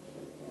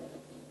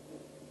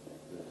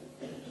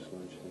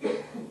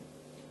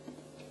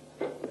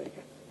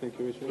 Thank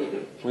you,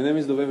 Richard. My name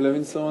is Dovev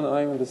Levinson.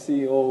 I'm the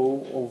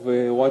CEO of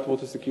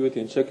Whitewater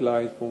Security and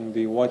Checklight from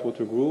the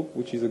Whitewater Group,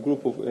 which is a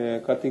group of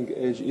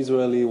cutting-edge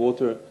Israeli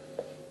water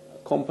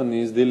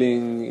companies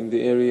dealing in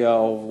the area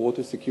of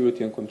water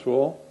security and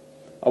control.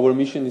 Our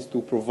mission is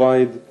to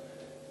provide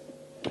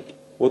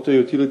water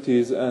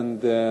utilities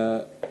and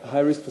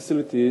high-risk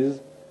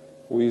facilities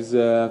with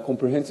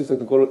comprehensive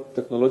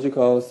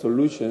technological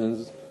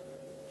solutions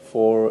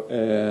for,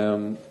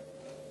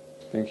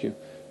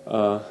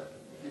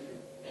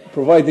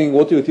 providing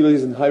water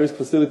utilities and high-risk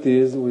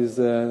facilities with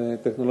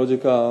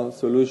technological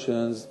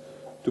solutions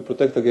to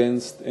protect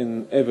against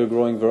an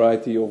ever-growing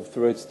variety of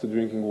threats to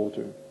drinking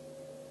water.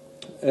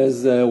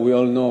 As we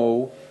all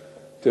know,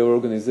 terror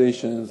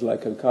organizations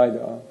like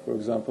Al-Qaeda, for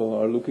example,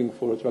 are looking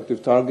for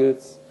attractive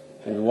targets,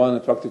 and one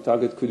attractive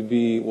target could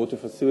be water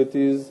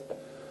facilities.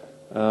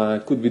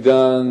 It could be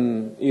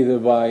done either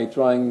by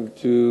trying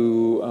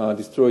to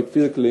destroy it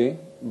physically,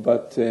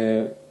 but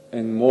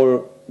and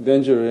more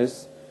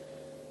dangerous,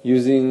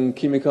 using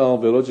chemical,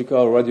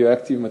 biological,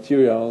 radioactive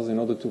materials in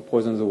order to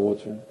poison the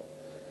water.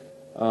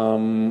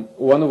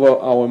 One of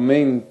our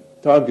main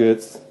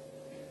targets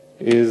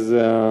is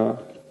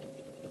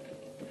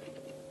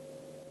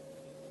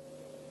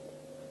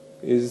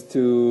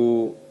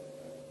to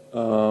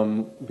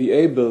be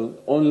able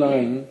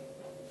online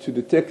to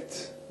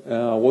detect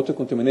water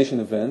contamination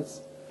events,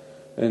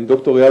 and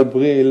Dr. Eyal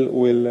Bril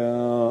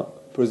will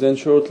present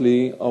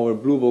shortly our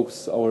Blue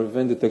Box, our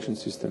event detection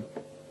system.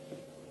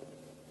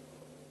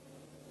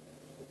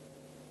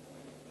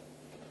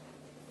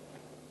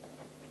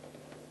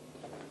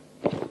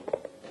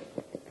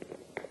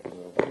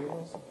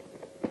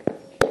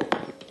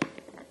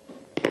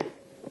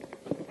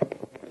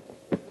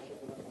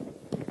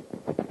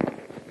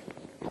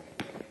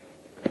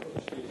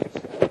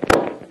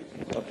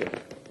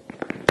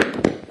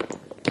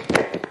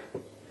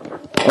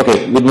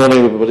 Okay, good morning,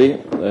 everybody.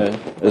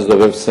 As the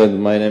web said,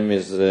 my name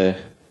is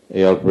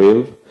Eyal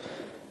Bril,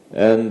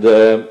 and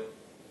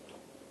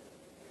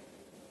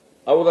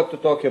I would like to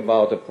talk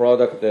about a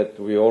product that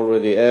we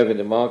already have in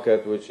the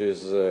market, which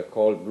is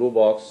called Blue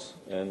Box,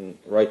 and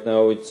right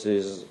now it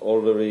is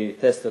already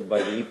tested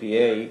by the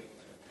EPA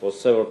for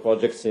several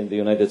projects in the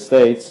United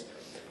States.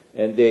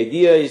 And the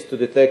idea is to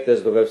detect,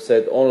 as the web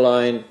said,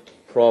 online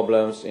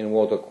problems in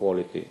water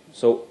quality.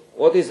 So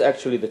what is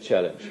actually the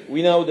challenge?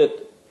 We know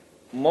that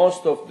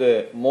most of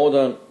the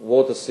modern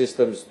water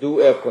systems do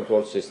have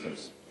control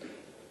systems.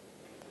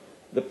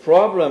 The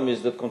problem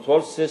is that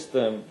control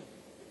system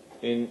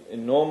in a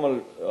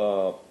normal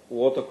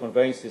water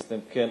conveying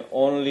system can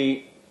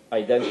only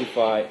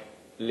identify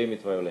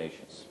limit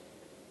violations.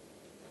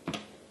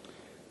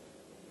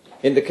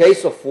 In the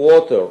case of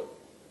water,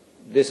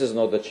 this is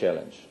not a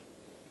challenge.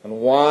 And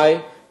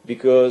why?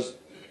 Because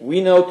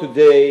we know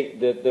today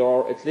that there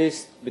are at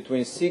least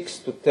between 6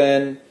 to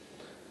 10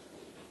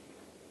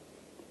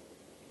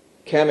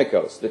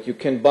 chemicals that you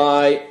can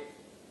buy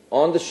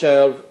on the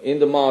shelf in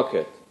the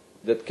market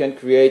that can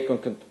create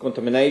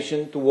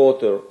contamination to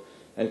water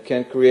and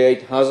can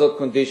create hazard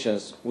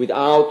conditions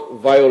without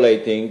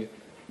violating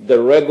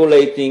the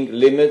regulating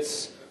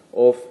limits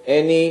of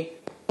any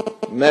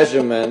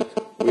measurement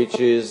which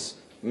is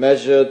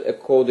measured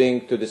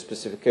according to the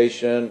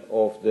specification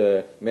of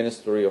the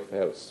Ministry of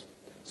Health.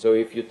 So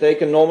if you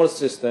take a normal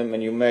system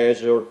and you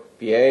measure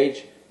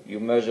pH, you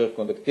measure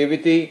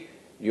conductivity,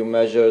 you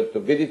measure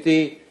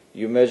turbidity,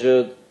 you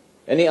measure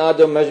any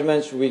other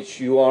measurements which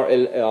you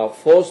are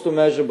forced to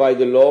measure by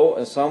the law,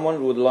 and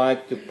someone would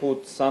like to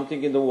put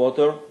something in the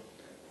water,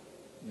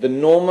 the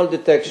normal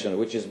detection,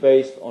 which is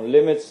based on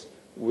limits,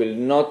 will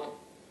not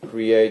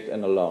create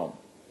an alarm.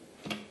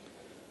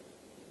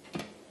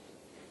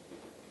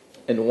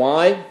 And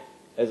why?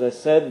 As I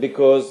said,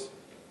 because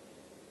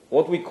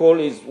what we call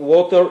is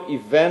water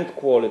event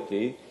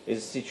quality is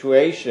a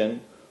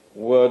situation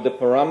where the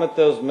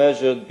parameters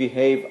measured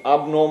behave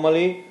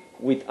abnormally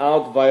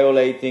without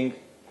violating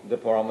the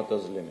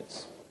parameters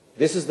limits.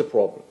 This is the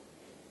problem.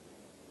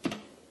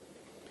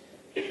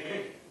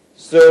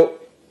 So,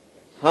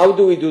 how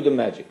do we do the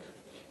magic?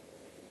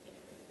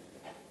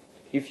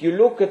 If you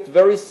look at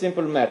very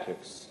simple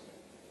metrics,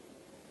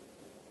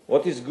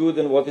 what is good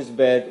and what is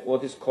bad,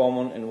 what is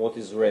common and what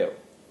is rare,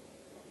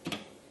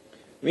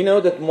 we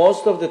know that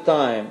most of the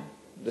time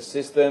the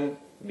system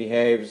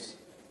behaves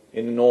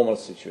in a normal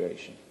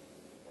situation.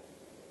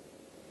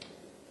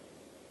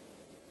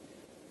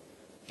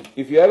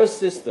 If you have a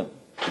system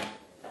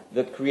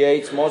that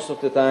creates most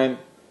of the time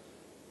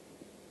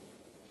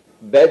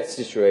bad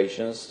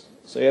situations,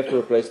 so you have to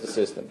replace the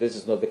system. This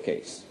is not the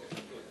case.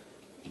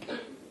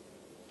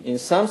 In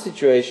some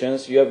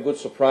situations, you have good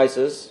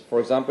surprises. For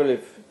example,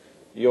 if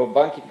your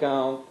bank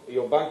account,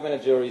 your bank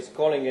manager is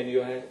calling and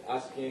you're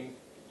asking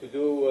to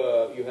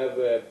do, you have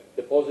a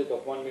deposit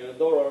of $1 million,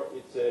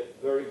 it's a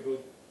very good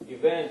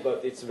event,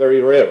 but it's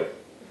very rare.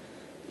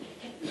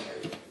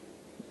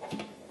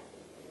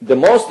 The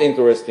most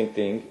interesting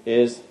thing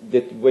is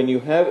that when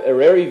you have a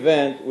rare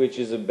event, which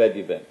is a bad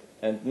event,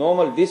 and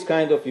normally this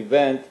kind of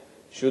event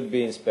should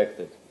be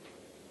inspected.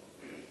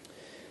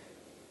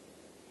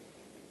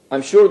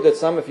 I'm sure that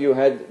some of you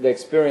had the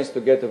experience to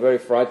get a very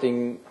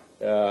frightening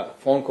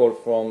phone call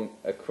from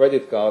a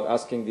credit card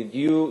asking, did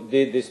you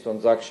did this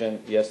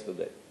transaction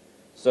yesterday?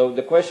 So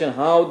the question,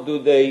 how do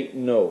they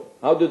know?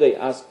 How do they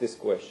ask this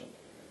question?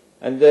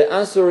 And the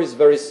answer is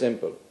very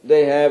simple.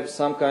 They have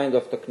some kind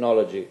of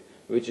technology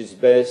which is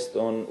based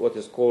on what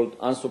is called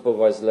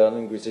unsupervised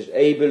learning, which is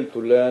able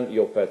to learn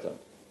your pattern.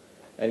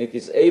 And it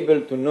is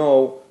able to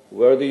know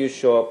where do you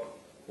shop,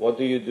 what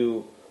do you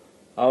do,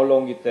 how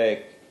long it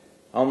takes,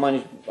 how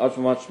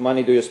much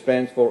money do you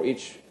spend for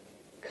each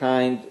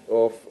kind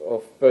of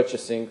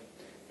purchasing.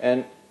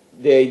 And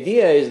the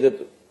idea is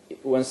that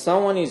when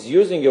someone is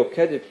using your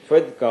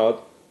credit card,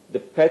 the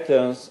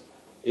patterns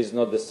is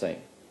not the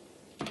same.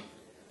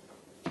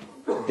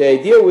 The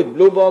idea with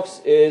Blue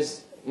Box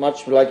is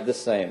much like the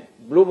same.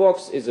 Blue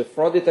Box is a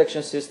fraud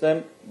detection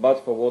system,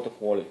 but for water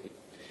quality.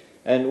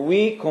 And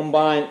we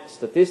combine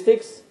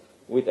statistics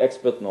with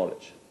expert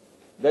knowledge.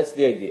 That's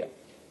the idea.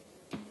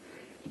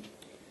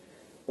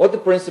 What are the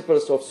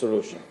principles of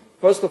solution?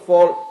 First of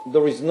all,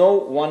 there is no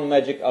one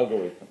magic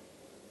algorithm.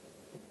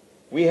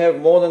 We have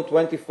more than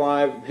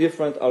 25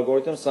 different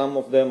algorithms. Some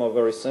of them are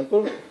very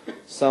simple.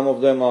 Some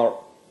of them are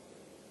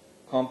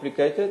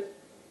complicated.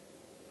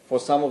 For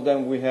some of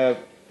them, we have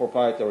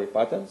proprietary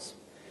patents.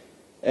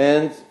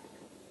 And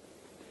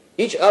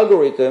each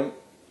algorithm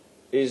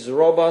is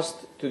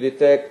robust to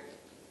detect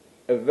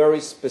a very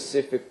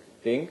specific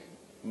thing,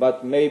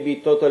 but may be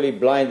totally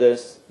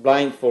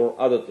blind for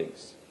other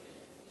things.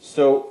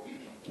 So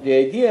the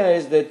idea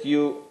is that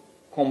you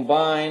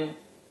combine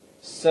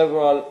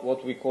several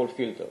what we call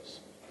filters.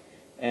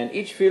 And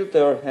each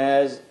filter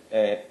has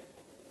a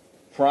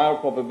prior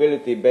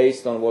probability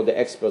based on what the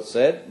expert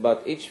said,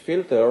 but each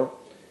filter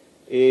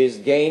is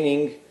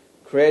gaining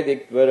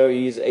credit whether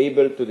he is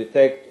able to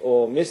detect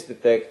or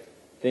misdetect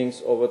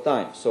things over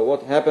time. So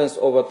what happens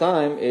over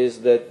time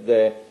is that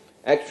the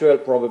actual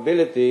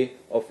probability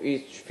of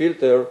each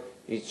filter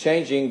is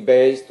changing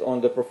based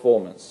on the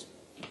performance.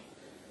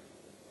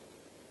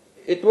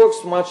 It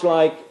works much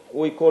like,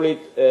 we call it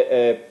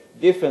a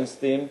defense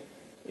team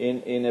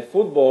in a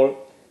football,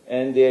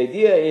 and the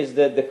idea is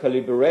that the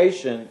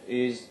calibration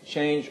is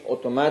changed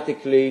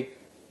automatically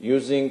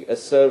using a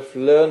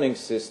self-learning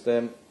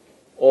system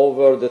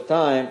over the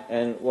time,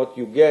 and what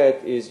you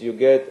get is you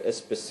get a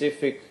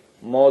specific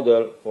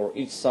model for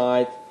each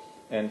site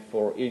and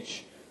for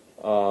each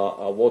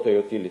water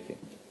utility.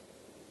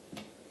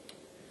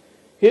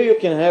 Here you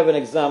can have an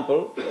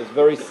example, a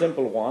very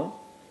simple one.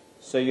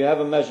 So you have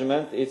a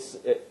measurement, it's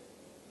a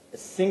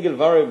single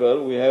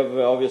variable. We have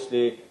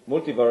obviously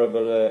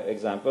multivariable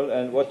example,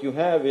 and what you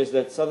have is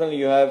that suddenly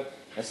you have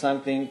as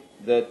something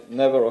that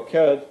never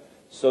occurred.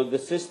 So the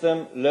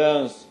system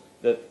learns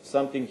that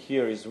something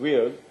here is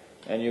weird,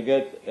 and you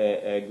get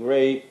a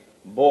gray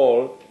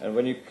ball, and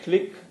when you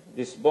click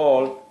this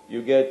ball,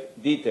 you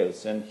get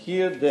details. And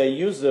here the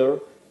user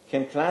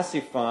can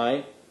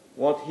classify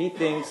what he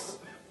thinks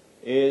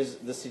is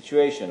the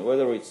situation,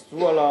 whether it's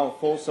true alarm,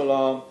 false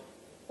alarm,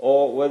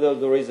 or whether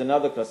there is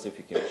another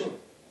classification.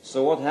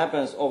 So what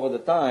happens over the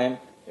time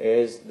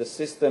is the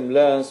system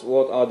learns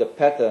what are the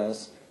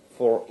patterns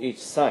for each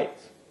site.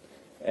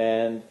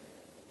 And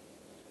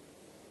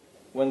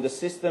when the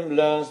system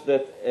learns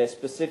that a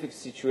specific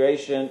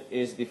situation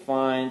is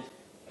defined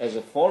as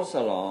a false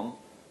alarm,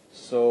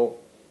 so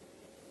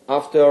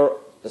after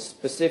a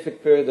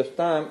specific period of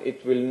time,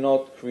 it will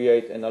not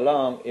create an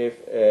alarm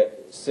if a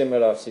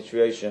similar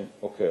situation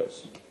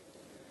occurs.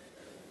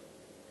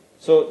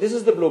 So this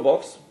is the blue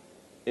box.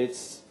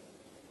 It's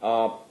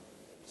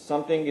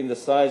something in the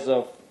size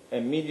of a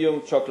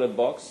medium chocolate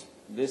box.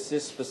 This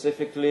is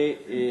specifically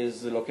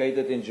is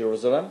located in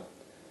Jerusalem,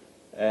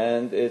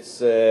 and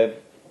it's an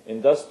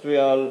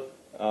industrial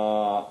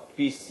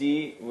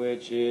PC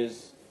which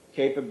is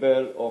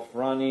capable of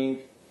running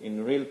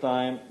in real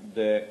time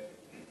the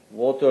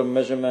water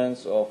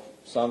measurements of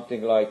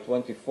something like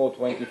 24,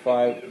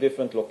 25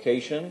 different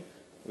locations,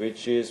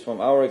 which is, from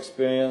our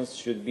experience,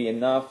 should be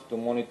enough to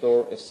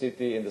monitor a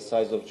city in the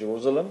size of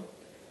Jerusalem.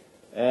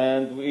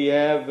 And we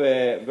have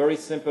a very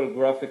simple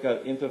graphical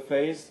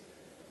interface.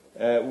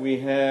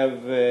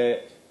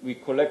 We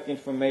collect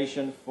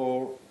information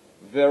for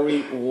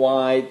very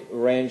wide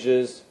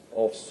ranges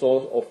of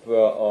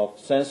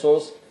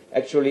sensors.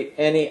 Actually,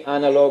 any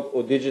analog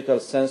or digital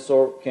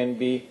sensor can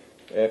be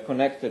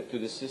connected to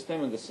the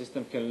system, and the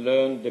system can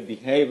learn the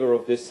behavior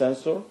of this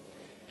sensor.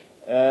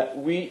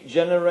 We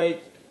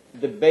generate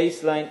the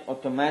baseline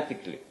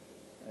automatically.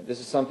 This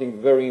is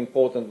something very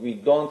important. We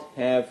don't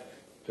have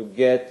to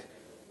get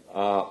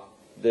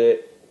the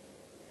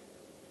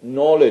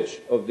knowledge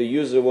of the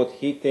user, what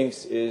he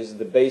thinks is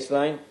the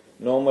baseline.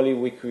 Normally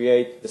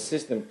the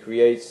system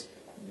creates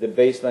the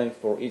baseline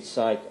for each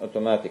site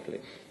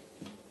automatically.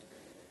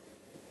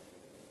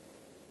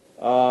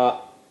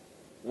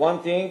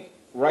 One thing,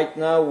 right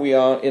now we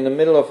are in the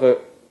middle of a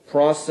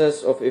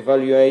process of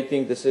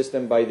evaluating the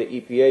system by the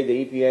EPA.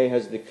 The EPA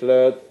has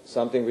declared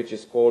something which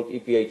is called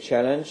EPA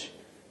Challenge.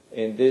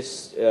 In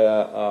this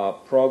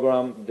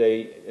program,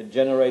 they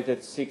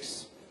generated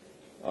 6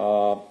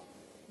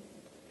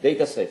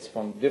 data sets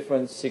from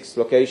different 6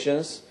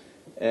 locations,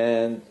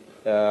 and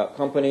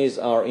companies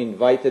are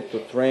invited to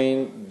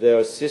train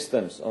their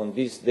systems on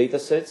these data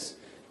sets,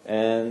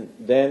 and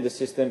then the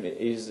system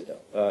is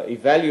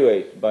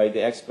evaluated by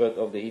the expert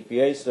of the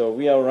EPA. So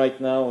we are right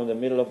now in the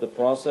middle of the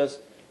process,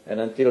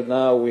 and until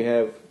now we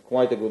have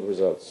quite a good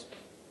results.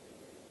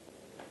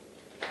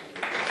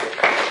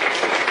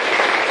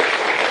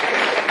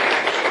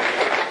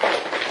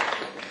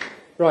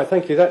 Right,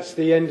 thank you. That's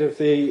the end of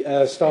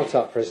the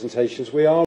startup presentations. We are